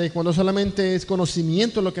diferencia de cuando solamente es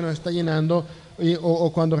conocimiento lo que nos está llenando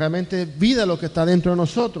o cuando realmente es vida lo que está dentro de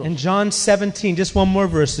nosotros. In John 17, just one more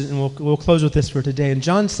verse and we'll close with this for today. In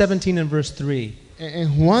John 17 and verse 3.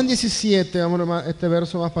 En Juan 17, vamos a este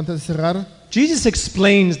verso más para antes de cerrar. Jesus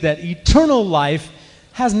explains that eternal life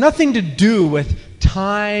has nothing to do with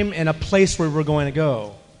time and a place where we're going to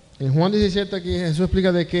go. En Juan 17 aquí Jesús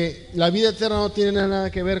explica de que la vida eterna no tiene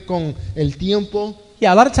nada que ver con el tiempo.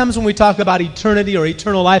 Yeah, a lot of times when we talk about eternity or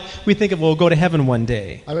eternal life, we think we'll go to heaven one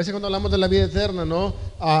day. A veces cuando hablamos de la vida eterna, ¿no?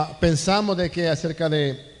 Pensamos de que acerca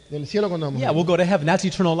del cielo cuando vamos. Yeah, we'll go to heaven. That's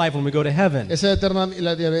eternal life when we go to heaven. Esa es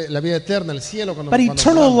la vida eterna, el cielo cuando But cuando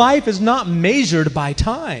eternal hablamos. life is not measured by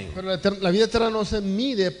time. Pero la vida eterna no se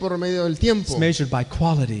mide por medio del tiempo, It's measured by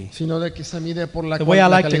quality. sino de que se mide por la The way I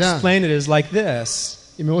like to calidad. explain it is like this.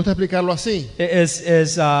 Y me gusta explicarlo así. Is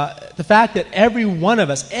the fact that every one of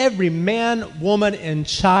us, every man, woman, and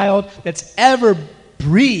child that's ever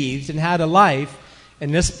breathed and had a life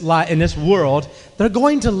in this world, they're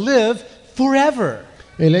going to live forever.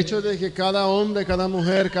 El hecho de que cada hombre, cada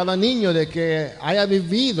mujer, cada niño de que haya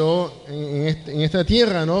vivido en esta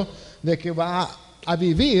tierra, ¿no? De que va a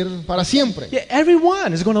vivir para siempre. Yeah,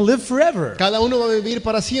 everyone is going to live forever. Cada uno va a vivir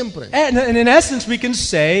para siempre. And in essence, we can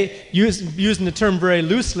say, using the term very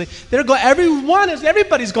loosely,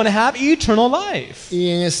 everybody's going to have eternal life. Y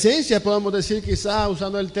en esencia podemos decir, quizás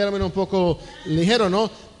usando el término un poco ligero, ¿no?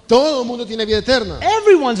 Todo el mundo tiene vida eterna.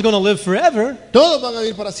 Everyone's going to live forever. Todos van a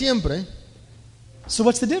vivir para siempre. So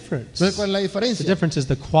what's the difference? Entonces, ¿cuál es la The diferencia? difference is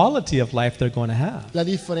the quality of life they're going to have. La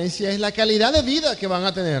diferencia es la calidad de vida que van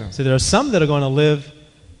a tener. So there are some that are going to live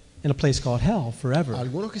in a place called hell forever.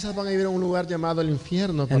 Algunos quizás van a vivir en un lugar llamado el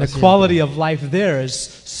infierno And para the siempre. quality of life there is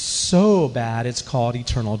so bad, it's called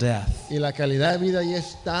eternal death. Y la calidad de vida ahí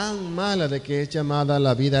es tan mala de que es llamada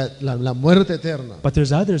la vida, la muerte eterna. But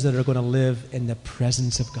there's others that are going to live in the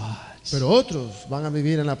presence of God Pero otros van a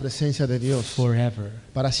vivir en la presencia de Dios forever.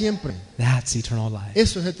 para siempre. That's eternal life.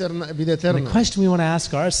 Eso es vida And the eterna. question we want to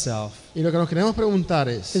ask ourselves Y lo que nos queremos preguntar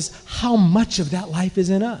es, is how much of that life is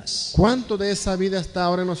in us? ¿cuánto de esa vida está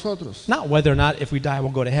ahora en nosotros? Not whether or not if we die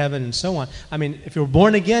we'll go to heaven and so on. I mean, if you're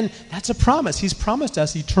born again, that's a promise. He's promised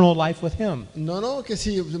us eternal life with Him. No, que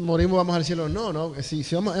si morimos vamos al cielo. No, que si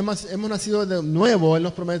hemos nacido de nuevo, Él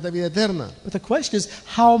nos promete vida eterna. But the question is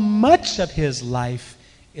how much of His life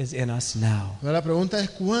is in us now? Pero la pregunta es,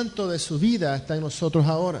 ¿cuánto de su vida está en nosotros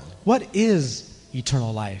ahora? What is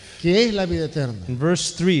eternal life? ¿Qué es la vida eterna? In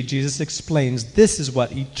verse 3, Jesus explains this is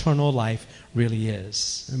what eternal life really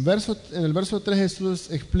is. En el verso 3 Jesús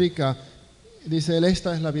explica, dice Él,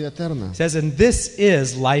 esta es la vida eterna. It says, and this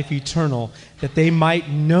is life eternal, that they might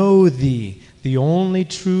know thee, the only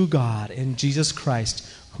true God, and Jesus Christ,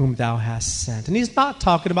 whom thou hast sent. And he's not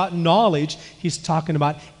talking about knowledge, he's talking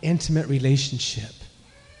about intimate relationship.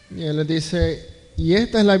 Y Él le dice, y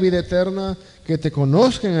esta es la vida eterna, que te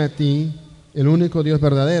conozcan a ti, el único Dios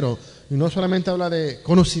verdadero. Y no solamente habla de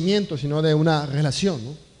conocimiento, sino de una relación,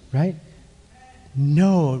 ¿no? Right?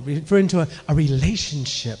 No, referring to a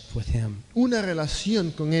relationship with Him. Una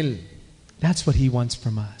relación con Él. That's what He wants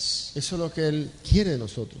from us. Eso es lo que Él quiere de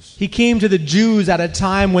nosotros. He came to the Jews at a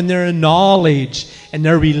time when their knowledge and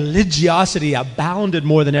their religiosity abounded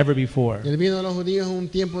more than ever before. Él vino a los judíos en un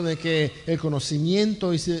tiempo en el que el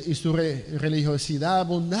conocimiento y su religiosidad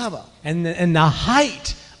abundaba. And the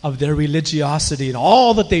height of their religiosity and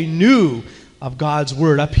all that they knew of God's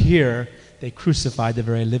Word up here, they crucified the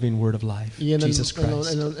very living Word of life, Y en Jesus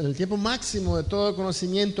Christ. el tiempo máximo de todo el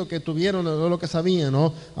conocimiento que tuvieron, de todo lo que sabían,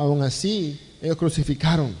 ¿no? Aún así, ellos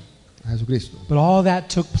crucificaron a Jesucristo. But all that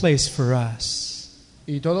took place for us,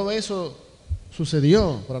 Y todo eso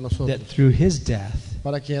sucedió para nosotros, that through His death,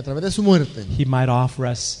 para que a través de su muerte, He might offer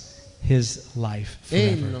us His life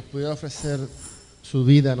Él forever. nos pudiera ofrecer su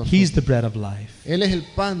vida a nosotros. He's the bread of life. Él es el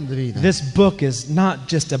pan de vida. This book is not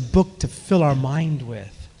just a book to fill our mind with,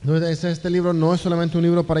 Entonces, este libro no es solamente un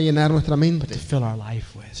libro para llenar nuestra but to mente, fill our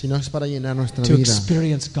life with, sino es para llenar nuestra to vida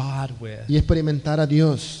experience God with. y experimentar a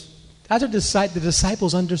Dios. That's what the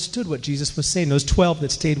disciples understood what Jesus was saying, those 12 that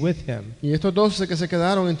stayed with Him. Y estos 12 que se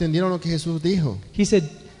quedaron entendieron lo que Jesús dijo. He said,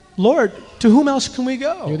 Lord, to whom else can we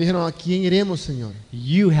Ellos go? dijeron, ¿a quién iremos, Señor?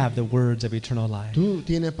 You have the words of eternal life. Tú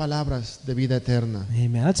tienes palabras de vida eterna.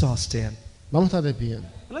 Amen. Let's all stand. Vamos a estar de pie.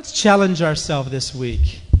 Let's challenge ourselves this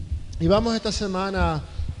week. Y vamos esta semana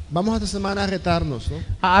a retarnos, ¿no?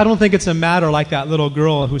 I don't think it's a matter like that little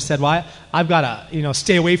girl who said, well, I've got to,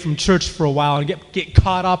 stay away from church for a while and get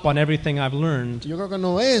caught up on everything I've learned. Yo creo que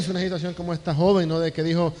no es una situación como esta joven, ¿no? De que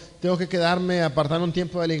dijo, tengo que quedarme, apartar un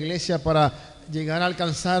tiempo de la iglesia para llegar a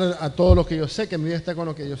alcanzar a todo lo que yo sé, que mi vida está con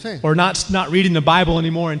lo que yo sé. Or not reading the Bible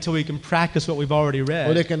anymore until we can practice what we've already O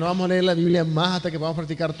de read. que no vamos a leer la Biblia más hasta que podamos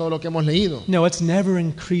practicar todo lo que hemos leído. No, it's never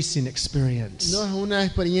increasing experience. No es una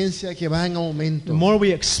experiencia que va en The aumento. more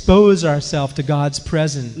we expose ourselves to God's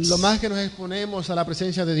presence, Lo más que nos exponemos a la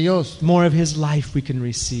presencia de Dios, the more of His life we can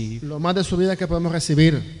receive. lo más de su vida que podemos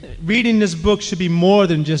recibir. Reading this book should be more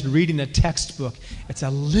than just reading a textbook. It's a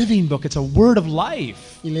living book. It's a word of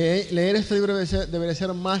life. Y leer este libro debería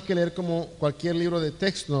ser más que leer como cualquier libro de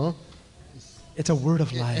texto, ¿no? It's a word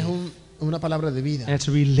of Es life. una palabra de vida. And it's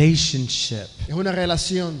a relationship Es una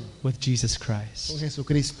relación with Jesus con Christ.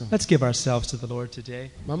 Jesucristo. Let's give ourselves to the Lord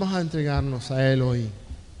today. Vamos a entregarnos a Él hoy.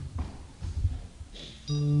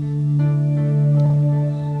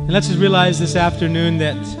 And let's just realize this afternoon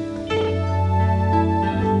that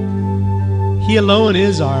He alone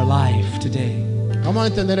is our life today. Vamos a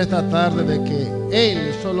entender esta tarde de que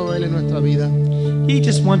Él, solo Él es nuestra vida. He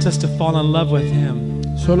just wants us to fall in love with Him,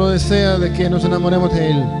 Solo desea de que nos enamoremos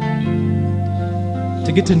de Él.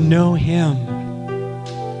 to get to know Him.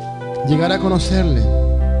 Llegar a conocerle.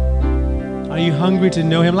 Are you hungry to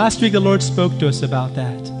know Him? Last week the Lord spoke to us about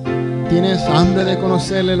that. ¿Tienes hambre de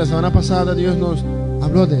conocerle? La semana pasada Dios nos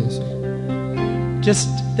habló de eso. just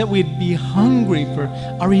that we'd be hungry for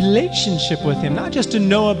a relationship with Him, not just to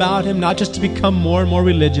know about Him, not just to become more and more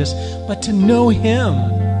religious, but to know Him.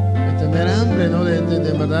 De tener hambre, ¿no?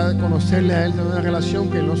 De verdad conocerle a Él, tener una relación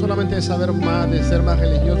que no solamente de saber más, de ser más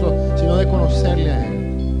religioso, sino de conocerle a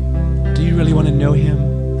Él. Do you really want to know Him?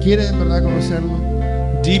 ¿Quieres en verdad conocerlo?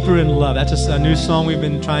 Deeper in love. That's a new song we've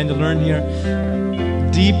been trying to learn here.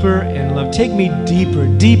 Deeper in love. Take me deeper,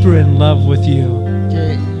 deeper in love with you.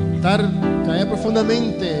 Que caer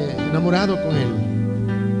profundamente enamorado con Él.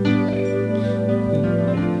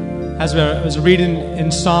 As I was reading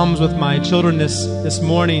in Psalms with my children this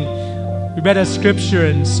morning, we read a scripture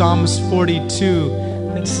in Psalms 42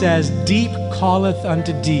 that says, "Deep calleth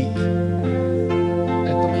unto deep."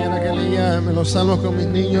 Esta mañana que leía en los Salmos con mis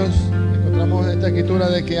niños, encontramos esta escritura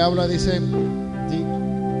de que habla, dice,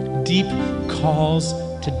 Deep calls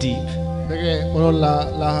to deep. de que bueno,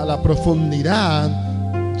 la profundidad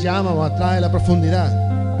llama o atrae la profundidad.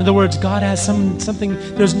 In other words, God has something.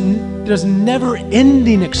 There's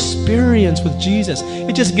never-ending experience with Jesus.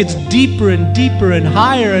 It just gets deeper and deeper and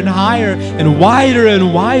higher and higher and wider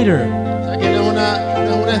and wider. O sea, que no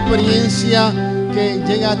es una experiencia que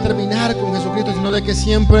llega a terminar con Jesucristo, sino de que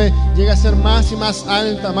siempre llega a ser más y más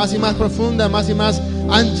alta, más y más profunda, más y más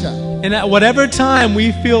ancha. And at whatever time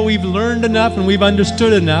we feel we've learned enough and we've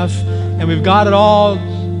understood enough and we've got it all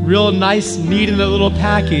real nice, neat in a little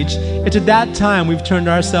package, it's at that time we've turned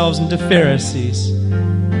ourselves into Pharisees.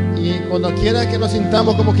 Y cuando quiera que nos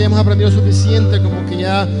sintamos como que hemos aprendido suficiente, como que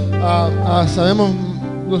ya sabemos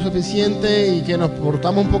lo suficiente y que nos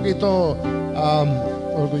portamos un poquito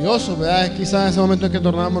orgullosos, ¿verdad? Es quizás en ese momento en que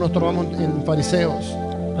nos tornamos en fariseos.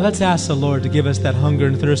 Well, let's ask the Lord to give us that hunger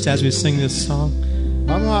and thirst as we sing this song.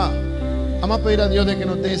 Vamos a pedir a Dios de que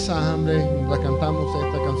nos dé esa hambre mientras cantamos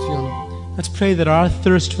esta canción. Let's pray that our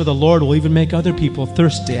thirst for the Lord will even make other people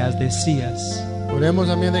thirsty as they see us. Oremos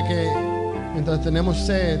también de que mientras tenemos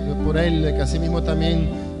sed por Él, de que así mismo también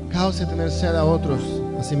cause tener sed a otros,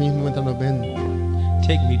 así mismo mientras nos ven.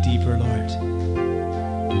 Take me deeper, Lord.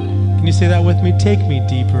 Can you say that with me? Take me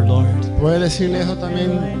deeper, Lord. Puede decirle eso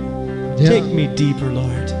también. Take me deeper,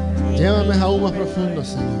 Lord. Llévame aún más profundo,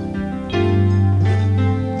 Señor.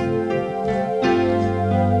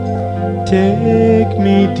 Take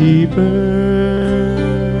me deeper,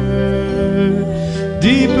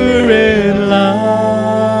 deeper in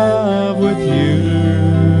love with you.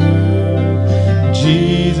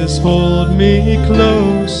 Jesus, hold me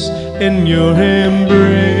close in your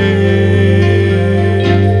embrace.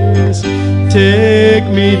 Take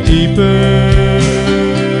me deeper,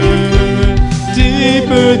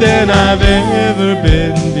 deeper than I've ever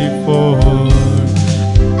been before.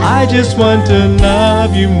 I just want to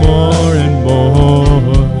love you more and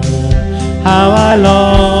more. How I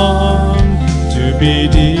long to be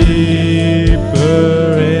deeper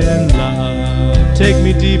in love. Take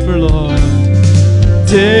me deeper, Lord.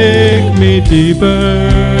 Take me deeper,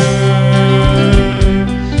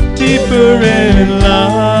 deeper in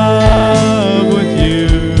love with you.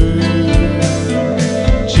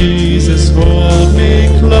 Jesus, hold me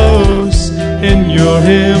close in your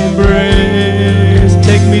embrace.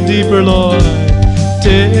 Take me deeper, Lord.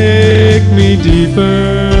 Take me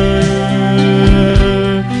deeper,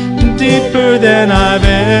 deeper than I've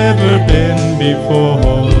ever been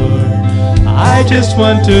before. I just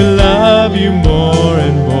want to love you more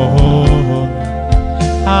and more.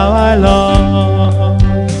 How I long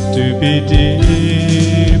to be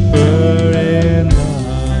deeper in love.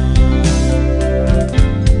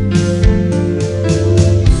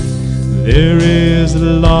 There is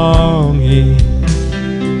longing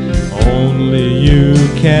only you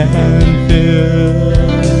can fill,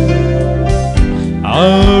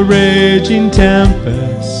 a raging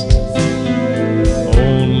tempest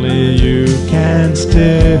only you can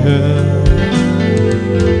still.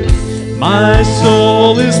 My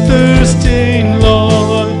soul is thirsting,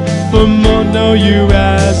 Lord, for more know you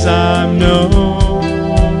as I'm known.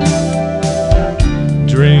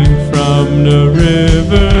 Drink from the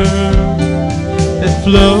river that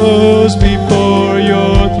flows before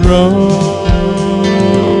your throne.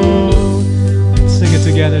 Let's sing it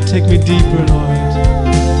together. Take me deeper, Lord.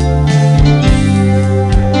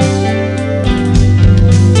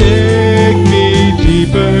 Take me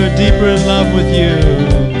deeper, deeper in love with you.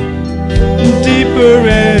 Deeper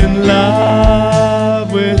in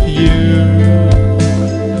love with you.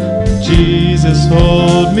 Jesus,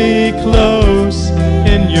 hold me close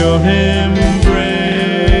in your embrace.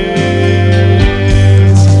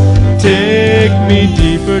 Take me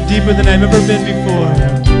deeper, deeper than I've ever been before.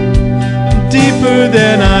 Deeper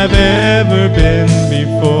than I've ever been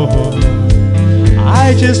before.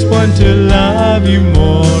 I just want to love you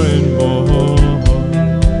more and more.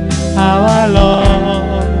 How I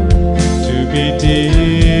long to be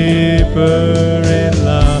deeper in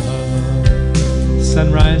love.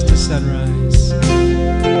 Sunrise to sunrise,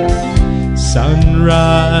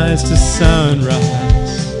 sunrise to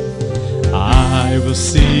sunrise, I will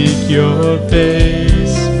seek your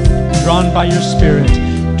face. Drawn by your Spirit,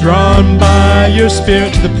 drawn by your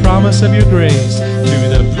Spirit to the promise of your grace, to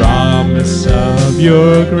the promise of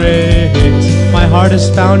your grace. My heart is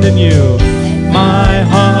found in you, my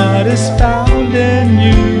heart is found in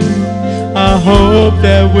you. A hope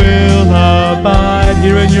that will abide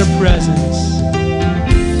here in your presence.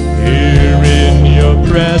 Here in your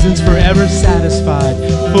presence, forever satisfied,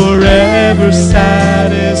 forever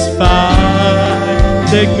satisfied.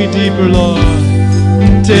 Take me deeper, Lord,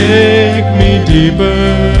 take me deeper,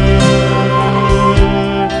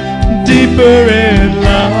 deeper in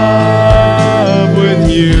love with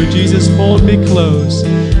you. Jesus, hold me close,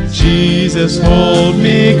 Jesus, hold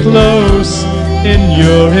me close in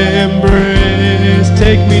your embrace.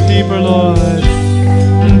 Take me deeper, Lord,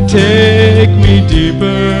 take me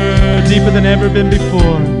deeper, deeper than ever been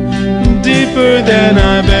before, deeper than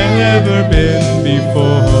I've ever been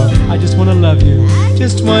before. I just want to love you,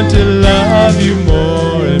 just want to love you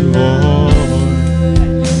more and more.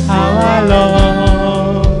 How I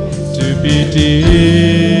long to be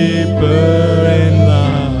deeper in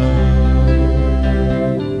love.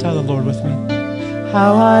 Tell the Lord with me.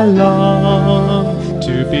 How I long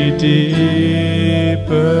to be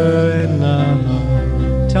deeper in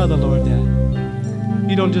love. Tell the Lord that.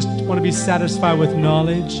 You don't just want to be satisfied with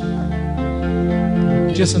knowledge,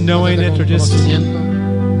 just knowing it, or just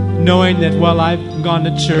knowing that, well, I've gone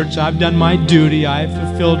to church, I've done my duty, I've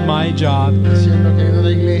fulfilled my job. Diciendo que he ido a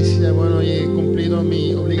la iglesia, bueno, y he cumplido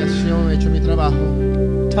mi obligación, he hecho mi trabajo.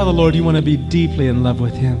 Tell the Lord you want to be deeply in love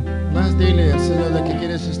with Him. Más dile al Señor de que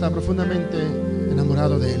quieres estar profundamente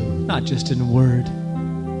enamorado de Él. Not just in word,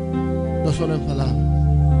 No solo en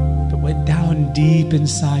palabras, but went down deep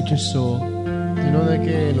inside your soul. sino de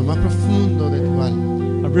que en lo más profundo de tu alma,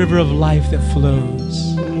 A river of life that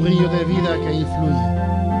flows. un río de vida que ahí fluye.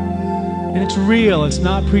 And it's real, it's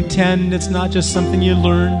not pretend, it's not just something you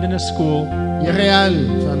learned in a school. Y es real,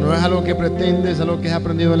 o sea, no es algo que pretendes, es algo que has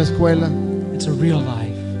aprendido en la escuela. It's a real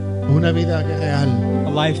life, Es una vida que es real,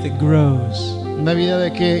 a life that grows. una vida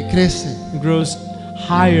de que crece, It grows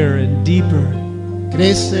higher and deeper.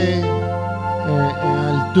 crece en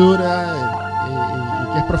altura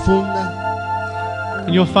y que es profunda.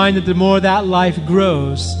 And you'll find that the more that life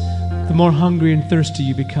grows, the more hungry and thirsty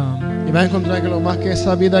you become. Y vas a encontrar que lo más que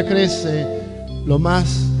esa vida crece, lo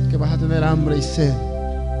más que vas a tener hambre y sed.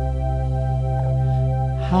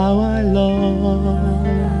 How I long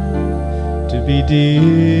to be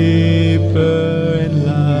deeper in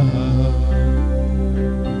love.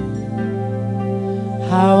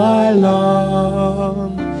 How I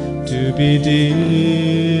long to be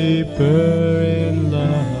deeper in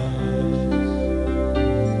love.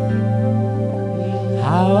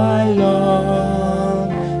 How I long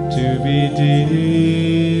to be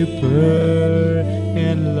deeper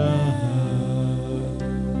in love.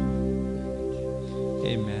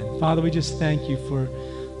 Amen. Father, we just thank you for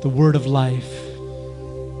the word of life.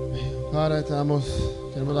 Padre, queremos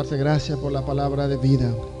darte gracias por la palabra de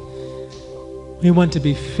vida. We want to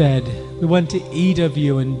be fed. We want to eat of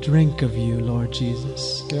you and drink of you, Lord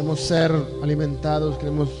Jesus. Queremos ser alimentados,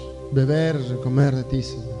 queremos beber, comer de ti,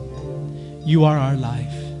 Señor. You are our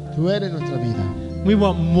life. Tú eres nuestra vida. We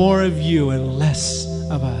want more of you and less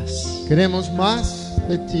of us. Queremos más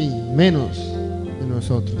de ti, menos de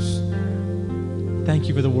nosotros. Thank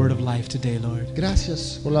you for the word of life today, Lord.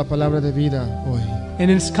 Gracias por la palabra de vida hoy. And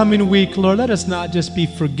in this coming week, Lord, let us not just be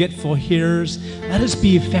forgetful hearers. Let us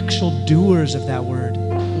be effectual doers of that word.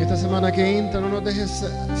 Y esta semana que entra, no nos dejes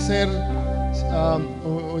ser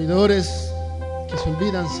oidores que se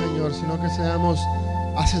olvidan, Señor, sino que seamos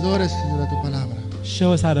hacedores, Señor, de tu palabra.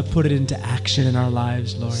 Show us how to put it into action in our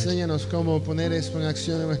lives, Lord. Enséñanos cómo poner eso en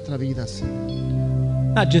acción en nuestra vida, Señor.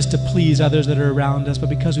 Not just to please others that are around us, but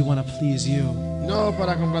because we want to please you. No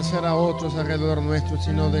para complacer a otros alrededor nuestro,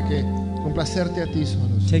 sino de que complacerte a ti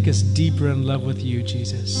solos. Take us deeper in love with you,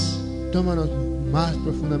 Jesus. Tómanos más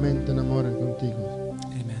profundamente en amor contigo.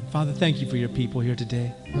 Amen. Father, thank you for your people here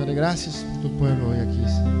today. Padre, gracias por tu pueblo hoy aquí,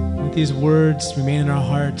 Señor. Let these words remain in our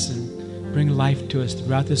hearts and bring life to us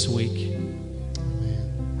throughout this week.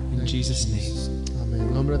 Amén. In Jesus' name. Amén.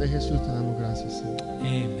 En nombre de Jesús te damos gracias, Señor.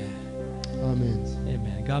 Amen. Amén.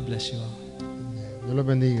 Amen. God bless you all. Dios los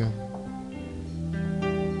bendiga.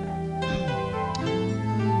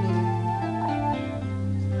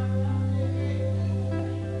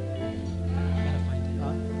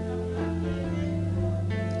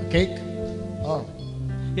 cake. Oh.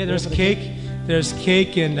 Yeah, there's cake. There's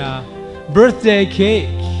cake and birthday cake.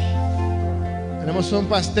 Tenemos un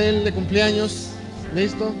pastel de cumpleaños.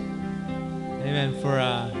 ¿Listo? Amen. For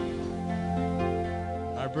our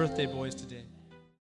birthday boys today.